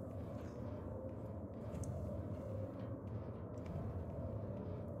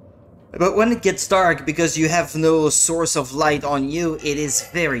 But when it gets dark, because you have no source of light on you, it is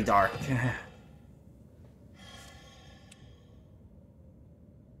very dark.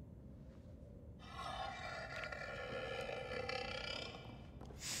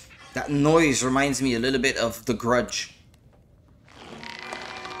 That noise reminds me a little bit of The Grudge.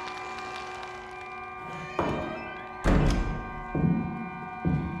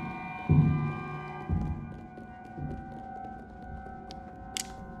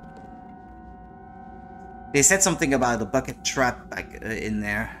 They said something about a bucket trap back in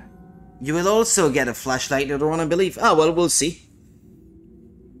there. You will also get a flashlight later on, I believe. Ah, well, we'll see.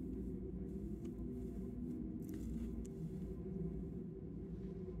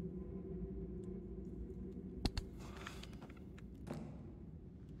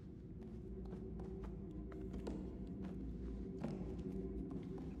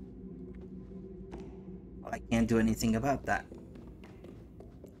 Well, I can't do anything about that.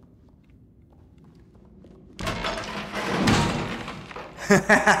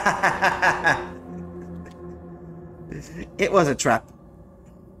 It was a trap.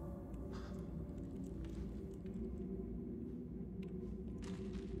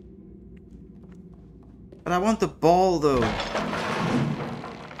 But I want the ball, though.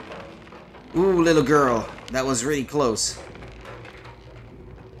 Ooh, little girl. That was really close.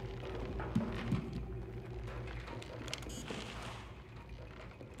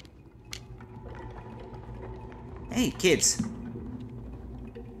 Hey, kids.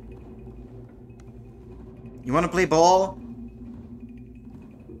 You want to play ball?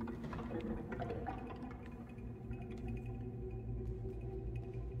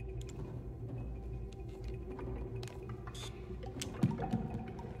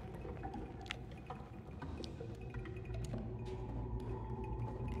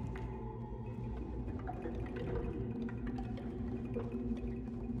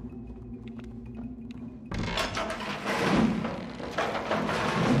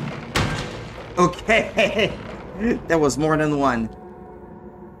 Okay, that was more than one.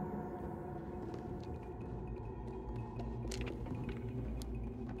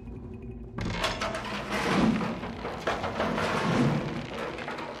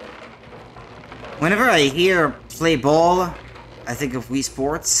 Whenever I hear play ball, I think of Wii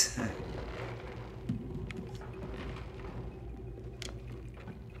Sports.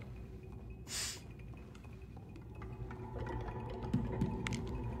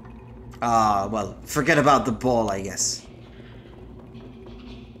 Well, forget about the ball, I guess.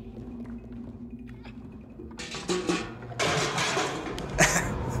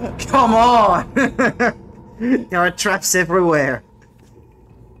 Come on! There are traps everywhere.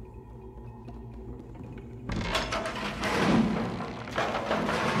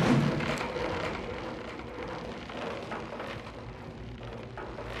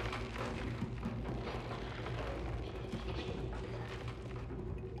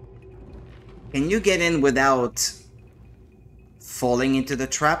 Can you get in without falling into the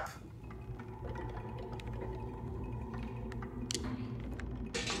trap?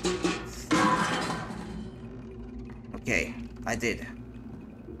 Okay, I did.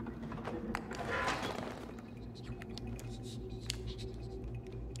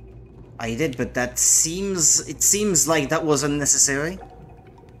 I did, but it seems like that was unnecessary.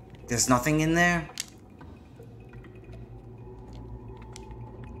 There's nothing in there.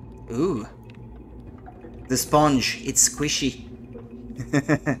 Ooh. The sponge, it's squishy.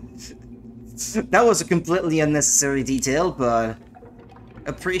 That was a completely unnecessary detail, but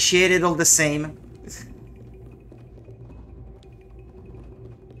appreciated all the same.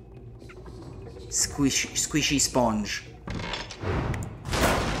 Squishy sponge.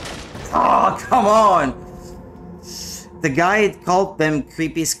 Oh, come on! The guide called them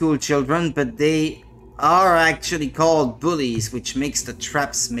creepy school children, but they are actually called bullies, which makes the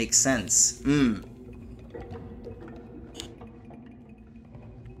traps make sense.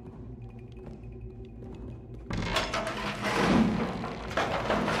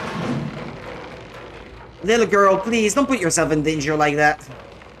 Little girl, please, don't put yourself in danger like that.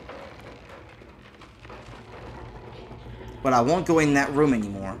 But I won't go in that room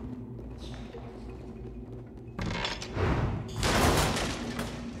anymore.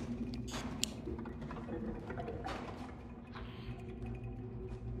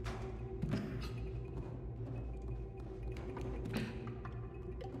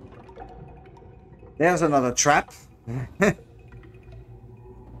 There's another trap.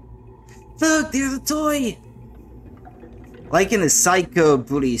 Look, there's a toy! Like in a psycho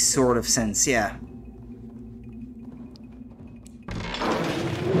bully sort of sense, yeah.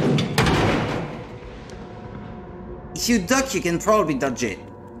 If you duck, you can probably dodge it.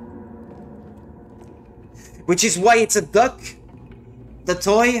 Which is why it's a duck? The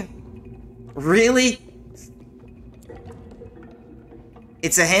toy? Really?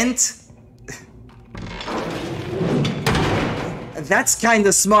 It's a hint? That's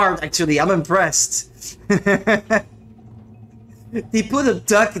kinda smart, actually. I'm impressed. They put a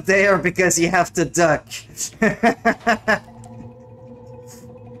duck there because you have to duck.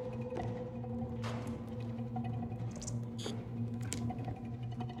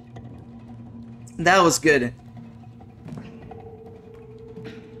 That was good.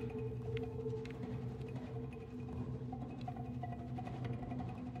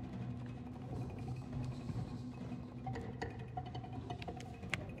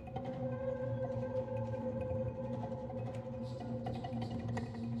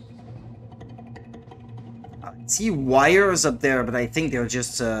 See wires up there, but I think they're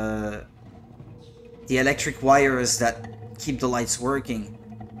just the electric wires that keep the lights working.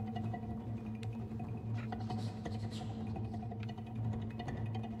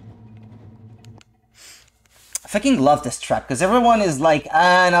 I fucking love this trap because everyone is like,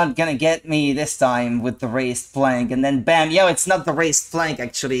 not gonna get me this time with the raised plank, and then bam, yo, it's not the raised plank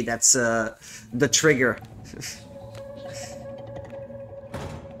actually, that's the trigger.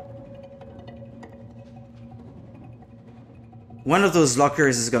 One of those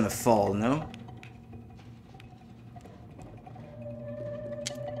lockers is gonna fall, no?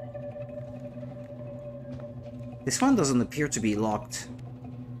 This one doesn't appear to be locked.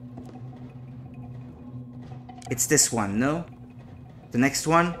 It's this one, no? The next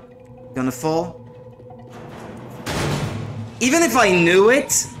one? Gonna fall? Even if I knew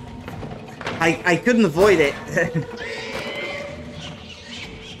it, I couldn't avoid it.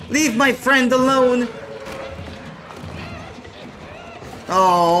 Leave my friend alone!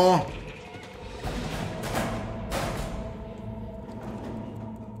 Oh.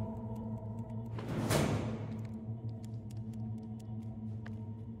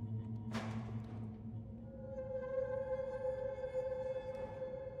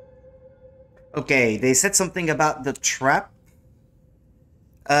 Okay, they said something about the trap.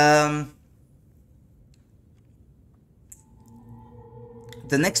 The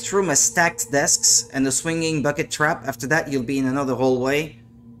next room has stacked desks and a swinging bucket trap. After that, you'll be in another hallway.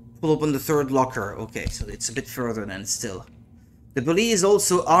 Pull open the third locker. Okay, so it's a bit further than still. The bullies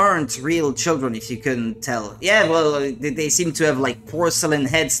also aren't real children, if you couldn't tell. Yeah, well, they seem to have like porcelain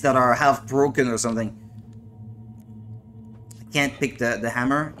heads that are half broken or something. I can't pick the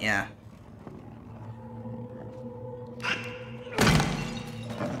hammer. Yeah.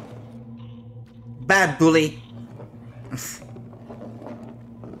 Bad bully.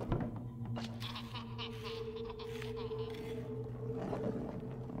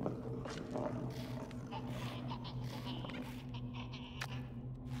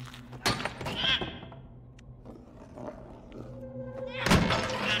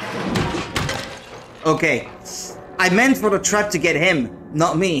 Okay, I meant for the trap to get him,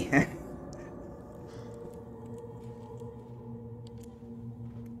 not me.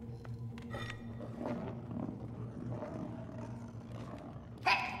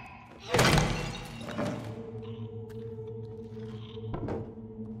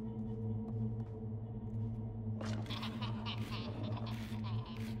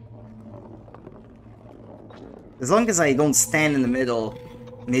 As long as I don't stand in the middle,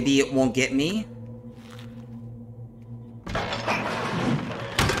 Maybe it won't get me.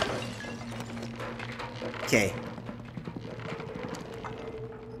 Okay.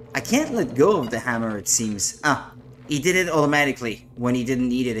 I can't let go of the hammer, it seems. Ah, he did it automatically when he didn't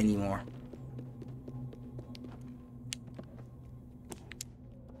need it anymore.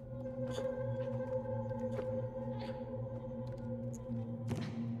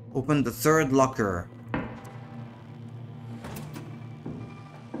 Open the third locker.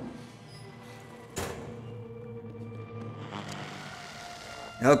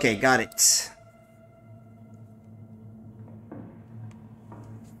 Okay, got it.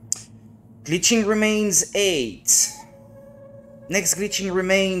 Glitching remains 8. Next glitching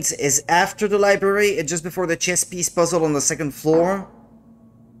remains is after the library, just before the chess piece puzzle on the second floor.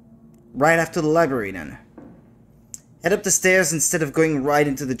 Right after the library then. Head up the stairs instead of going right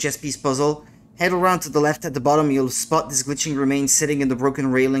into the chess piece puzzle. Head around to the left at the bottom, you'll spot this glitching remains sitting in the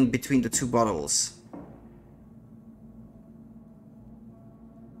broken railing between the two bottles.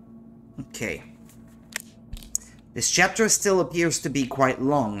 Okay. This chapter still appears to be quite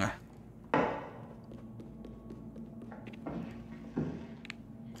long.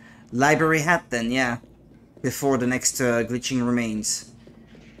 Library hat then, yeah. Before the next glitching remains.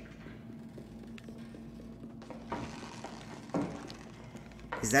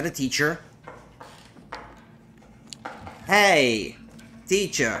 Is that a teacher? Hey!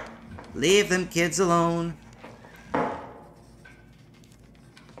 Teacher! Leave them kids alone.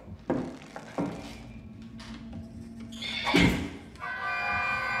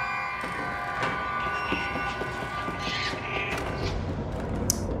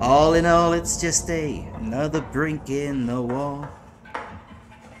 All in all, it's just another brink in the wall.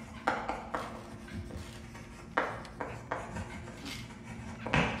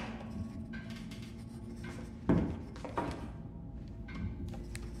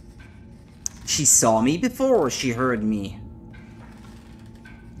 She saw me before she heard me.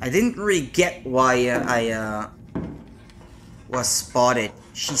 I didn't really get why I was spotted.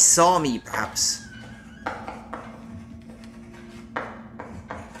 She saw me, perhaps.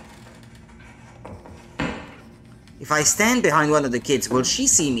 If I stand behind one of the kids, will she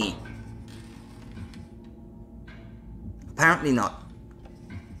see me? Apparently not.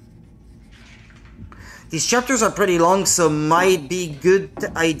 These chapters are pretty long, so might be good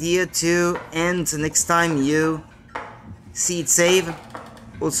idea to end next time you see it save.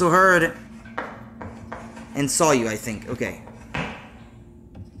 Also heard and saw you, I think. Okay.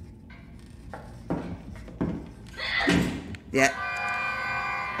 Yeah.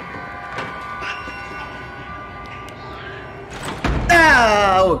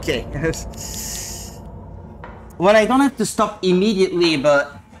 Ah, okay. Well, I don't have to stop immediately,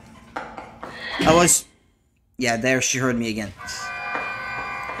 but I was... Yeah, there she heard me again.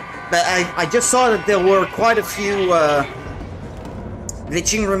 But I just saw that there were quite a few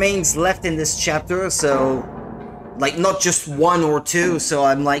glitching remains left in this chapter, so... Like, not just one or two, so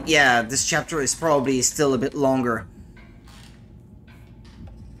I'm like, yeah, this chapter is probably still a bit longer.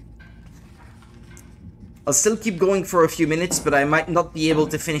 I'll still keep going for a few minutes, but I might not be able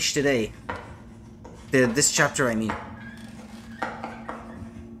to finish today. This chapter, I mean.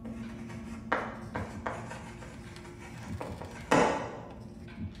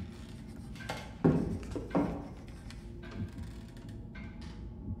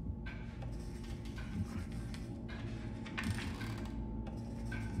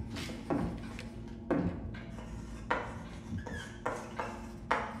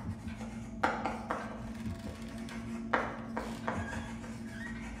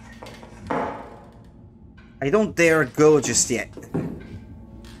 I don't dare go just yet.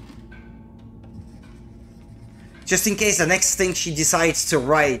 Just in case the next thing she decides to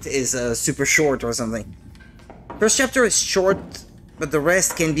write is super short or something. First chapter is short, but the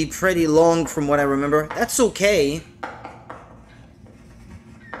rest can be pretty long from what I remember. That's okay.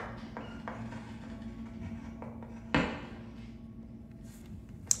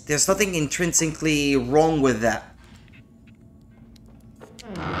 There's nothing intrinsically wrong with that.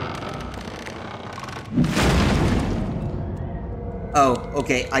 Oh,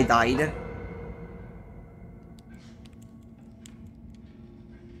 okay, I died.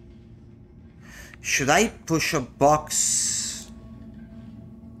 Should I push a box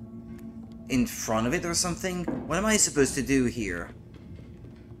in front of it or something? What am I supposed to do here?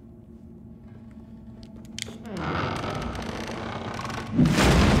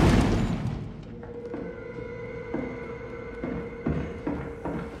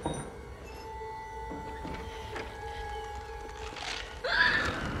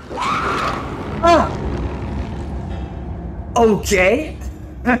 Okay.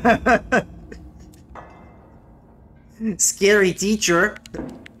 Scary teacher.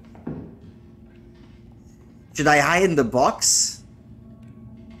 Should I hide in the box?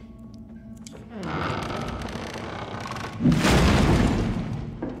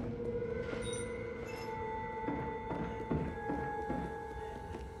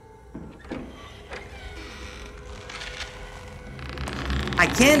 I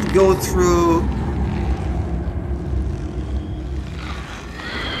can't go through...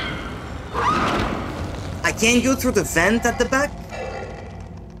 I can't go through the vent at the back?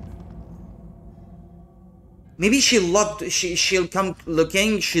 Maybe she'll come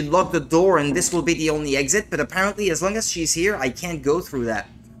looking, she'll lock the door and this will be the only exit, but apparently as long as she's here, I can't go through that.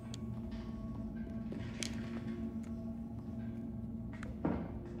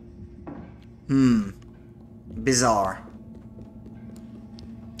 Bizarre.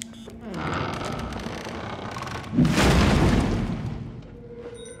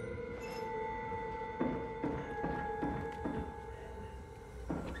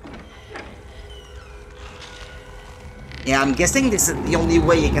 Yeah, I'm guessing this is the only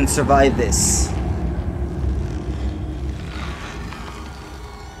way you can survive this.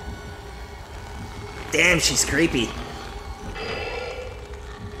 Damn, she's creepy.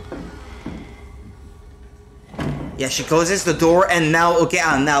 Yeah, she closes the door and now, okay,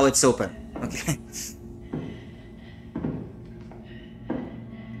 now it's open. Okay.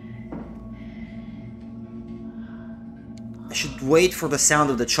 I should wait for the sound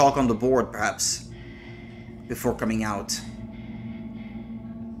of the chalk on the board, perhaps, before coming out.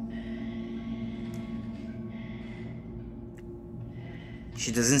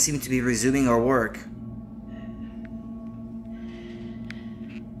 She doesn't seem to be resuming her work.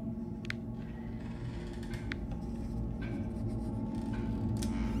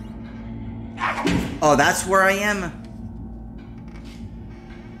 Oh, that's where I am?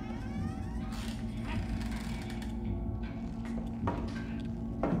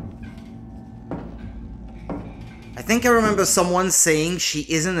 I think I remember someone saying she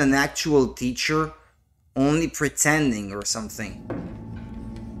isn't an actual teacher, only pretending or something.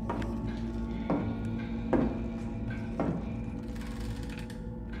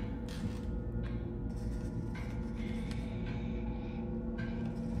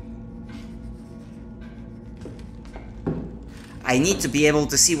 I need to be able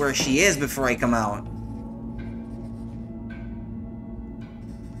to see where she is before I come out.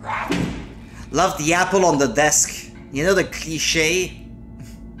 Love the apple on the desk. You know the cliche?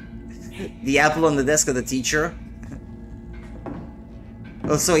 The apple on the desk of the teacher?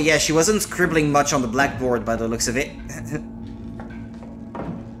 Also, yeah, she wasn't scribbling much on the blackboard by the looks of it.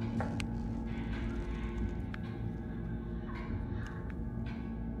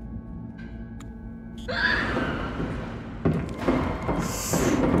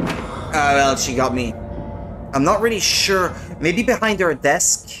 Well, she got me. I'm not really sure. Maybe behind her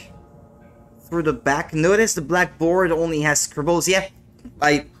desk? Through the back? Notice the blackboard only has scribbles. Yeah,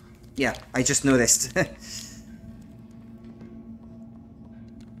 I just noticed.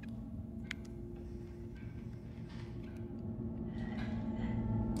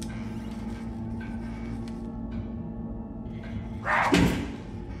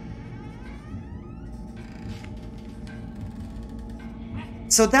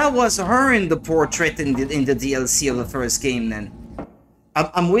 So that was her in the portrait in the DLC of the first game then.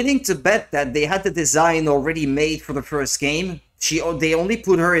 I'm willing to bet that they had the design already made for the first game. They only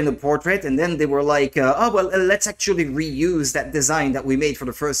put her in the portrait and then they were like, oh well, let's actually reuse that design that we made for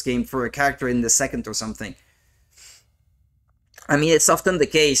the first game for a character in the second or something. I mean, it's often the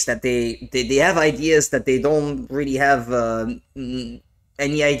case that they have ideas that they don't really have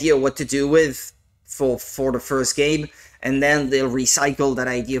any idea what to do with for the first game, and then they'll recycle that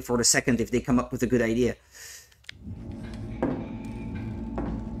idea for the second if they come up with a good idea.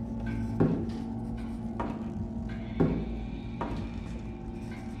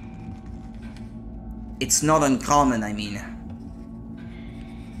 It's not uncommon, I mean.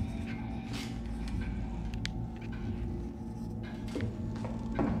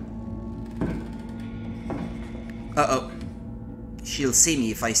 Uh-oh. She'll see me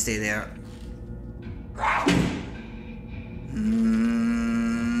if I stay there.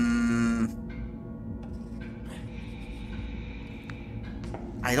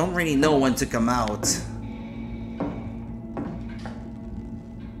 I don't really know when to come out.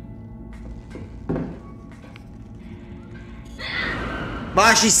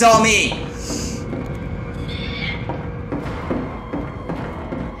 Bah, she saw me!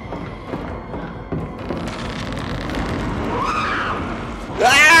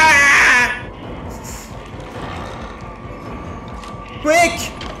 Ah!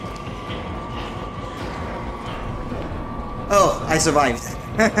 Quick! survived.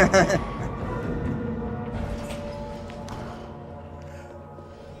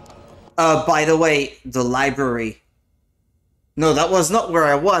 By the way, the library. No, that was not where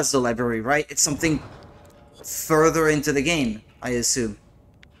I was, the library, right? It's something further into the game, I assume.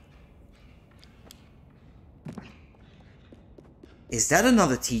 Is that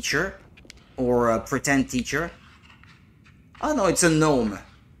another teacher? Or a pretend teacher? Oh no, it's a gnome.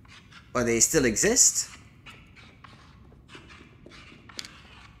 But they still exist?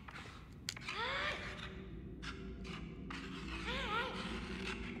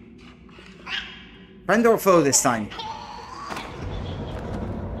 Friend or foe this time?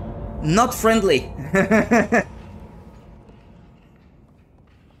 Not friendly.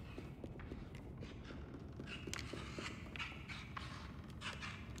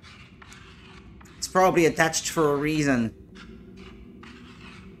 It's probably attached for a reason.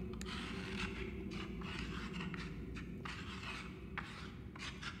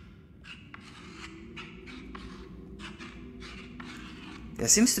 There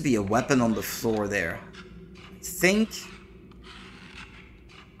seems to be a weapon on the floor there. I think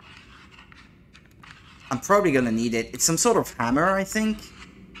I'm probably gonna need it. It's some sort of hammer, I think.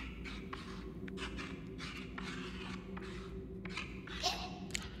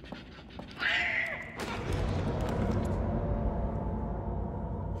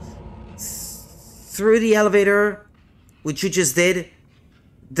 Through the elevator, which you just did,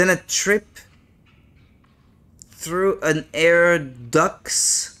 then a trip through an air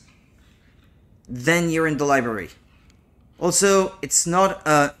ducts, then you're in the library. Also, it's not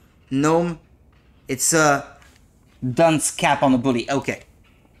a gnome, it's a dunce cap on a bully. Okay.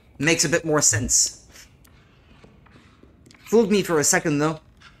 Makes a bit more sense. Fooled me for a second, though.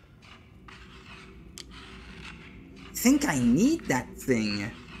 I think I need that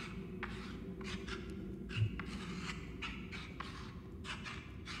thing.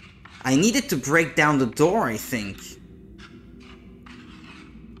 I needed to break down the door, I think.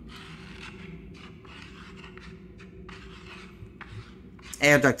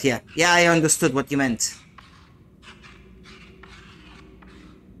 Air duct, yeah. Yeah, I understood what you meant.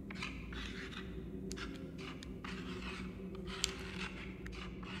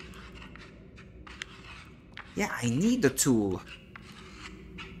 Yeah, I need the tool.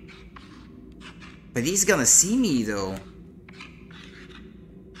 But he's gonna see me, though.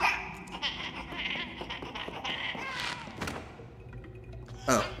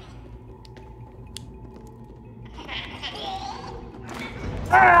 Oh.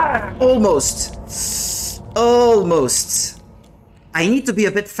 Ah! Almost. Almost. I need to be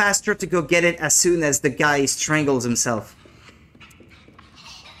a bit faster to go get it as soon as the guy strangles himself.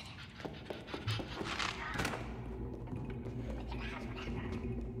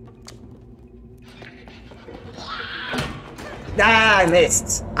 Ah, I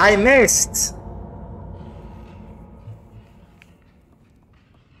missed. I missed.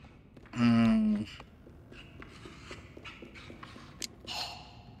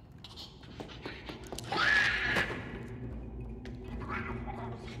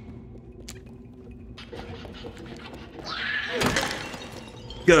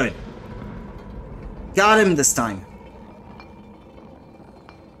 Good. Got him this time.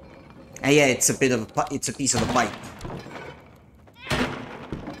 And yeah, it's a bit of a it's a piece of a pipe.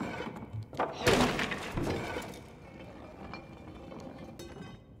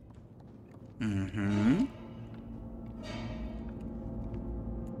 Mm-hmm.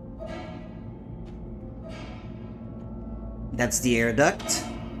 That's the air duct.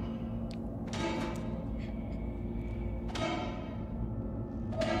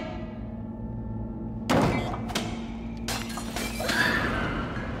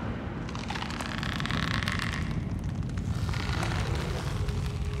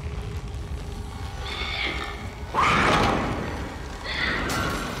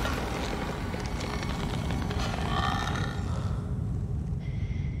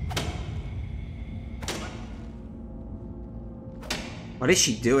 What is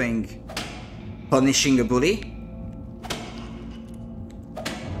she doing? Punishing a bully?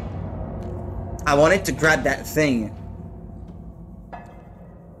 I wanted to grab that thing.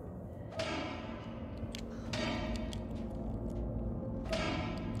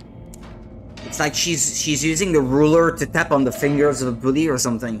 It's like she's using the ruler to tap on the fingers of a bully or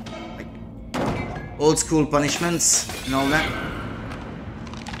something. Like old school punishments and all that.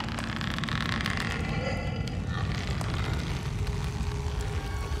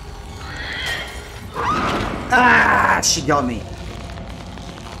 Ah, she got me.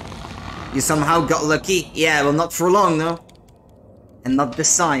 You somehow got lucky? Yeah, well, not for long, though. And not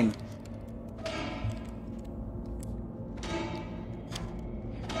this time.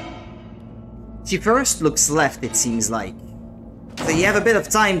 51st looks left, it seems like. So you have a bit of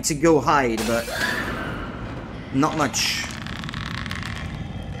time to go hide, but not much.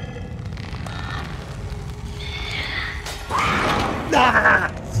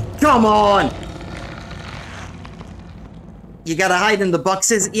 Ah, come on! You gotta hide in the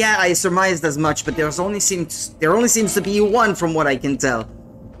boxes? Yeah, I surmised as much, but there only seems to be one from what I can tell.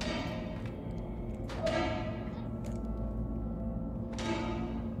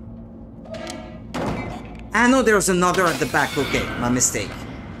 Ah no, there's another at the back. Okay, my mistake.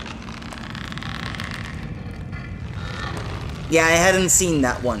 Yeah, I hadn't seen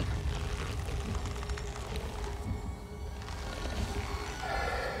that one.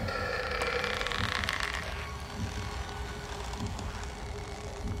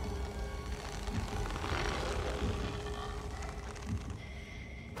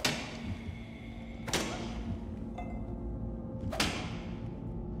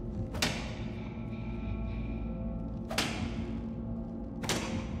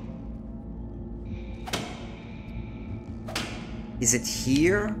 Is it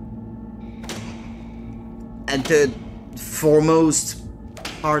here? At the foremost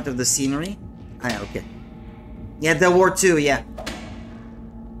part of the scenery? Ah, okay. Yeah, there were two, yeah.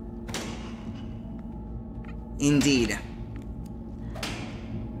 Indeed.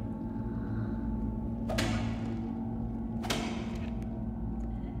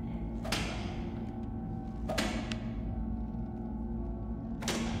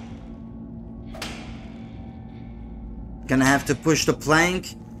 Gonna have to push the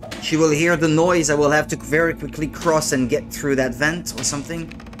plank. She will hear the noise. I will have to very quickly cross and get through that vent or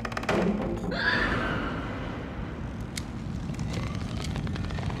something.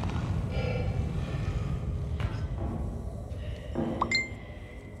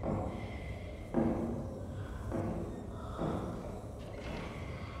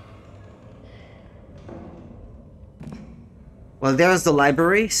 Well, there's the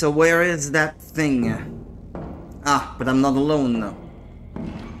library, so where is that thing? Ah, but I'm not alone though.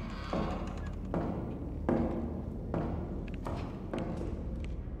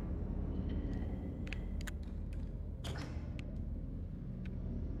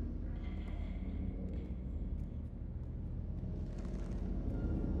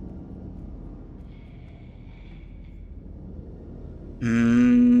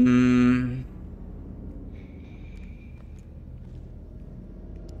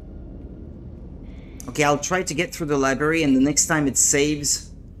 Okay, I'll try to get through the library, and the next time it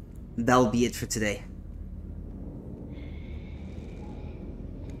saves, that'll be it for today.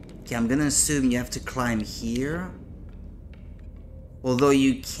 Okay, I'm gonna assume you have to climb here. Although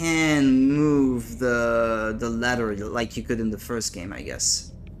you can move the ladder like you could in the first game, I guess.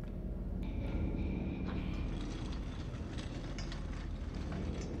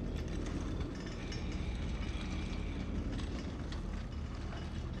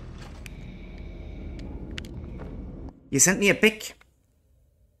 You sent me a pic?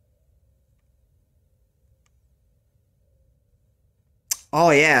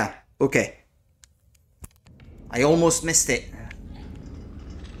 Oh yeah, okay. I almost missed it.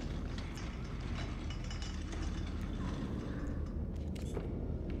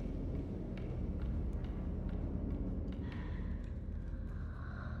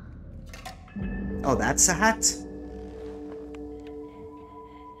 Oh, that's a hat?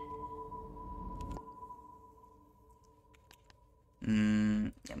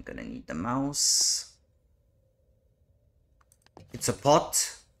 I'm gonna need the mouse. It's a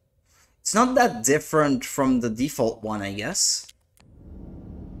pot. It's not that different from the default one, I guess.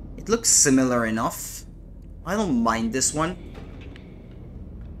 It looks similar enough. I don't mind this one.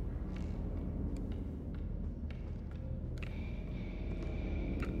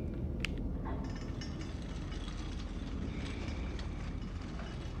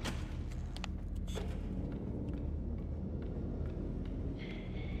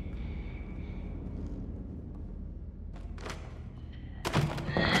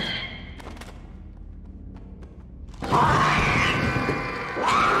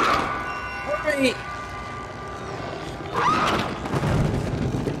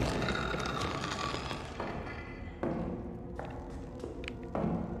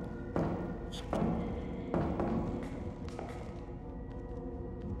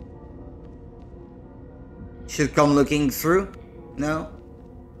 Should come looking through? No?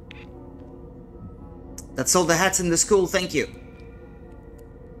 That's all the hats in the school, thank you.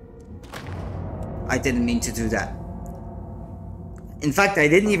 I didn't mean to do that. In fact, I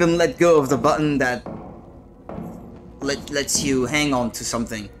didn't even let go of the button that lets you hang on to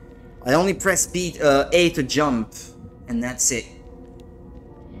something. I only pressed A to jump, and that's it.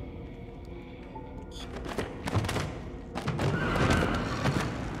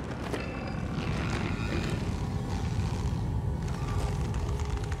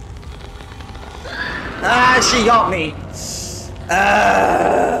 Ah, she got me.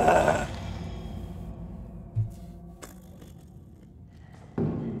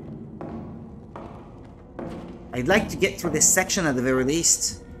 I'd like to get through this section at the very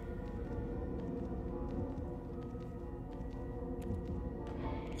least.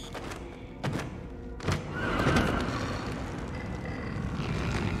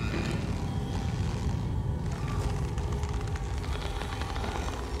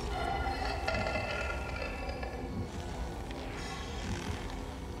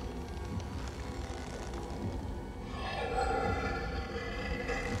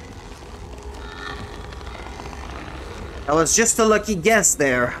 That was just a lucky guess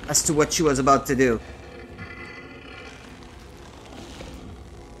there as to what she was about to do.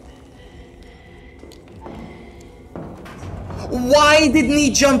 Why didn't he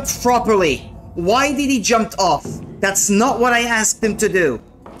jump properly? Why did he jump off? That's not what I asked him to do.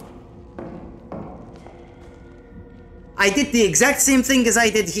 I did the exact same thing as I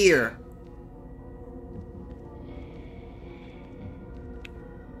did here.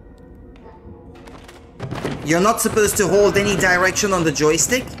 You're not supposed to hold any direction on the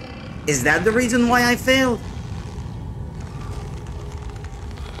joystick? Is that the reason why I failed?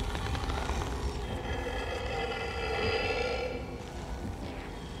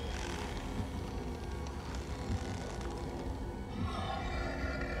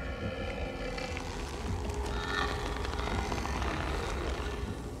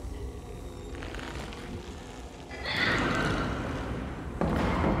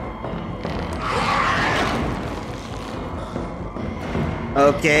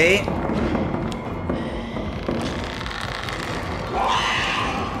 Okay.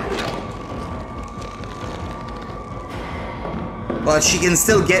 But she can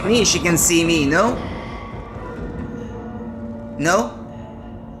still get me, she can see me, no? No?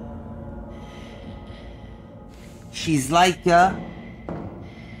 She's like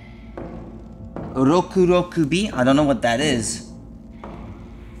Roku Rokubi? I don't know what that is.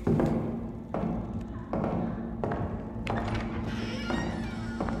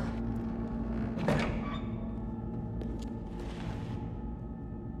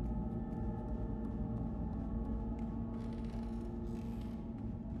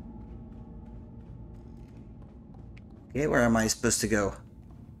 Okay, where am I supposed to go?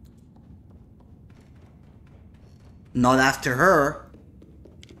 Not after her.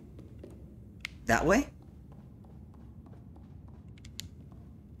 That way?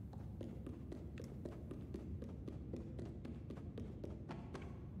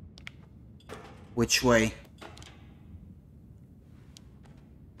 Which way?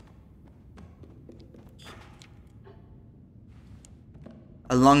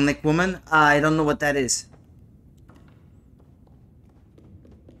 A long neck woman? I don't know what that is.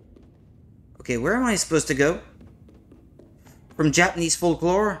 Okay, where am I supposed to go? From Japanese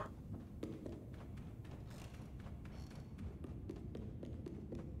folklore?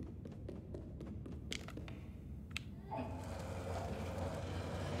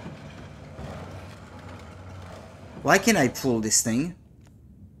 Why can't I pull this thing?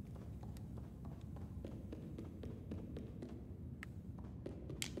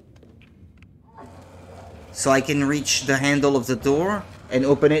 So I can reach the handle of the door and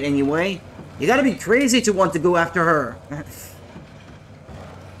open it anyway? You gotta be crazy to want to go after her.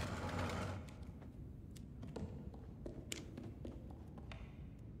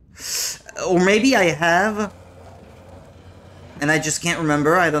 Or maybe I have. And I just can't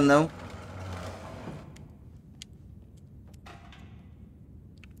remember, I don't know.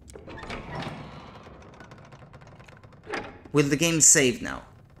 Will the game save now?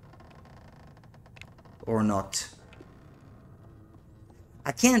 Or not?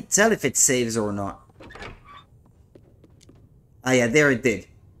 I can't tell if it saves or not. Ah yeah, there it did.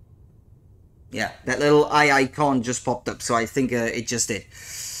 Yeah, that little eye icon just popped up, so I think it just did.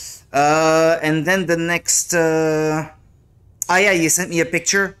 And then the next... Ah yeah, you sent me a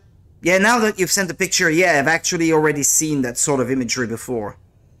picture? Yeah, now that you've sent a picture, yeah, I've actually already seen that sort of imagery before.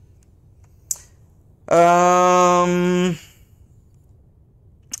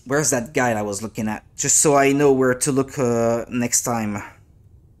 Where's that guide I was looking at? Just so I know where to look next time.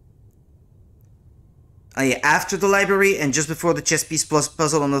 Oh yeah, after the library and just before the chess piece plus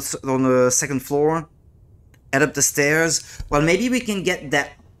puzzle on the second floor. Head up the stairs. Well, maybe we can get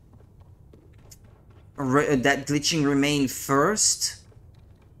that that glitching remain first.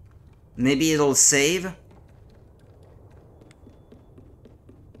 Maybe it'll save.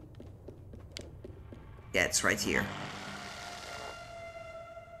 Yeah, it's right here.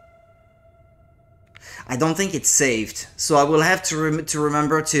 I don't think it's saved, so I will have to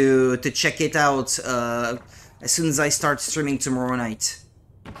remember to check it out as soon as I start streaming tomorrow night.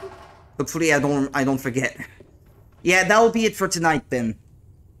 Hopefully I don't forget. Yeah, that will be it for tonight then.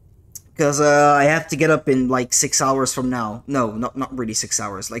 Because I have to get up in like 6 hours from now. No, not really 6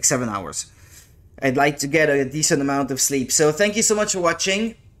 hours, like 7 hours. I'd like to get a decent amount of sleep. So thank you so much for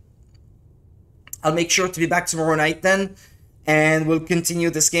watching. I'll make sure to be back tomorrow night then. And we'll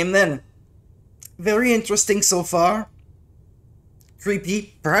continue this game then. Very interesting so far.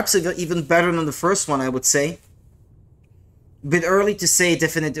 Creepy. Perhaps even better than the first one, I would say. A bit early to say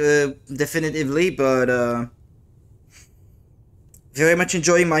definitively, but very much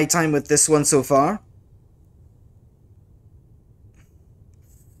enjoying my time with this one so far.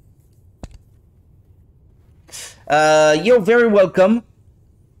 You're very welcome.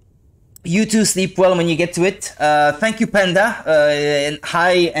 You too, sleep well when you get to it. Thank you, Panda. And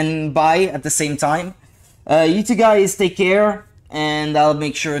hi and bye at the same time. You two guys take care, and I'll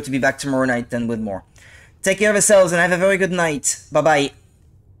make sure to be back tomorrow night then with more. Take care of yourselves and have a very good night. Bye-bye.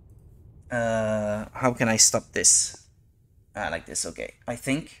 How can I stop this? Like this, okay. I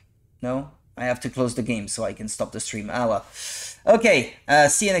think. No? I have to close the game so I can stop the stream. Ah, well. Okay,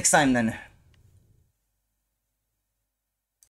 see you next time then.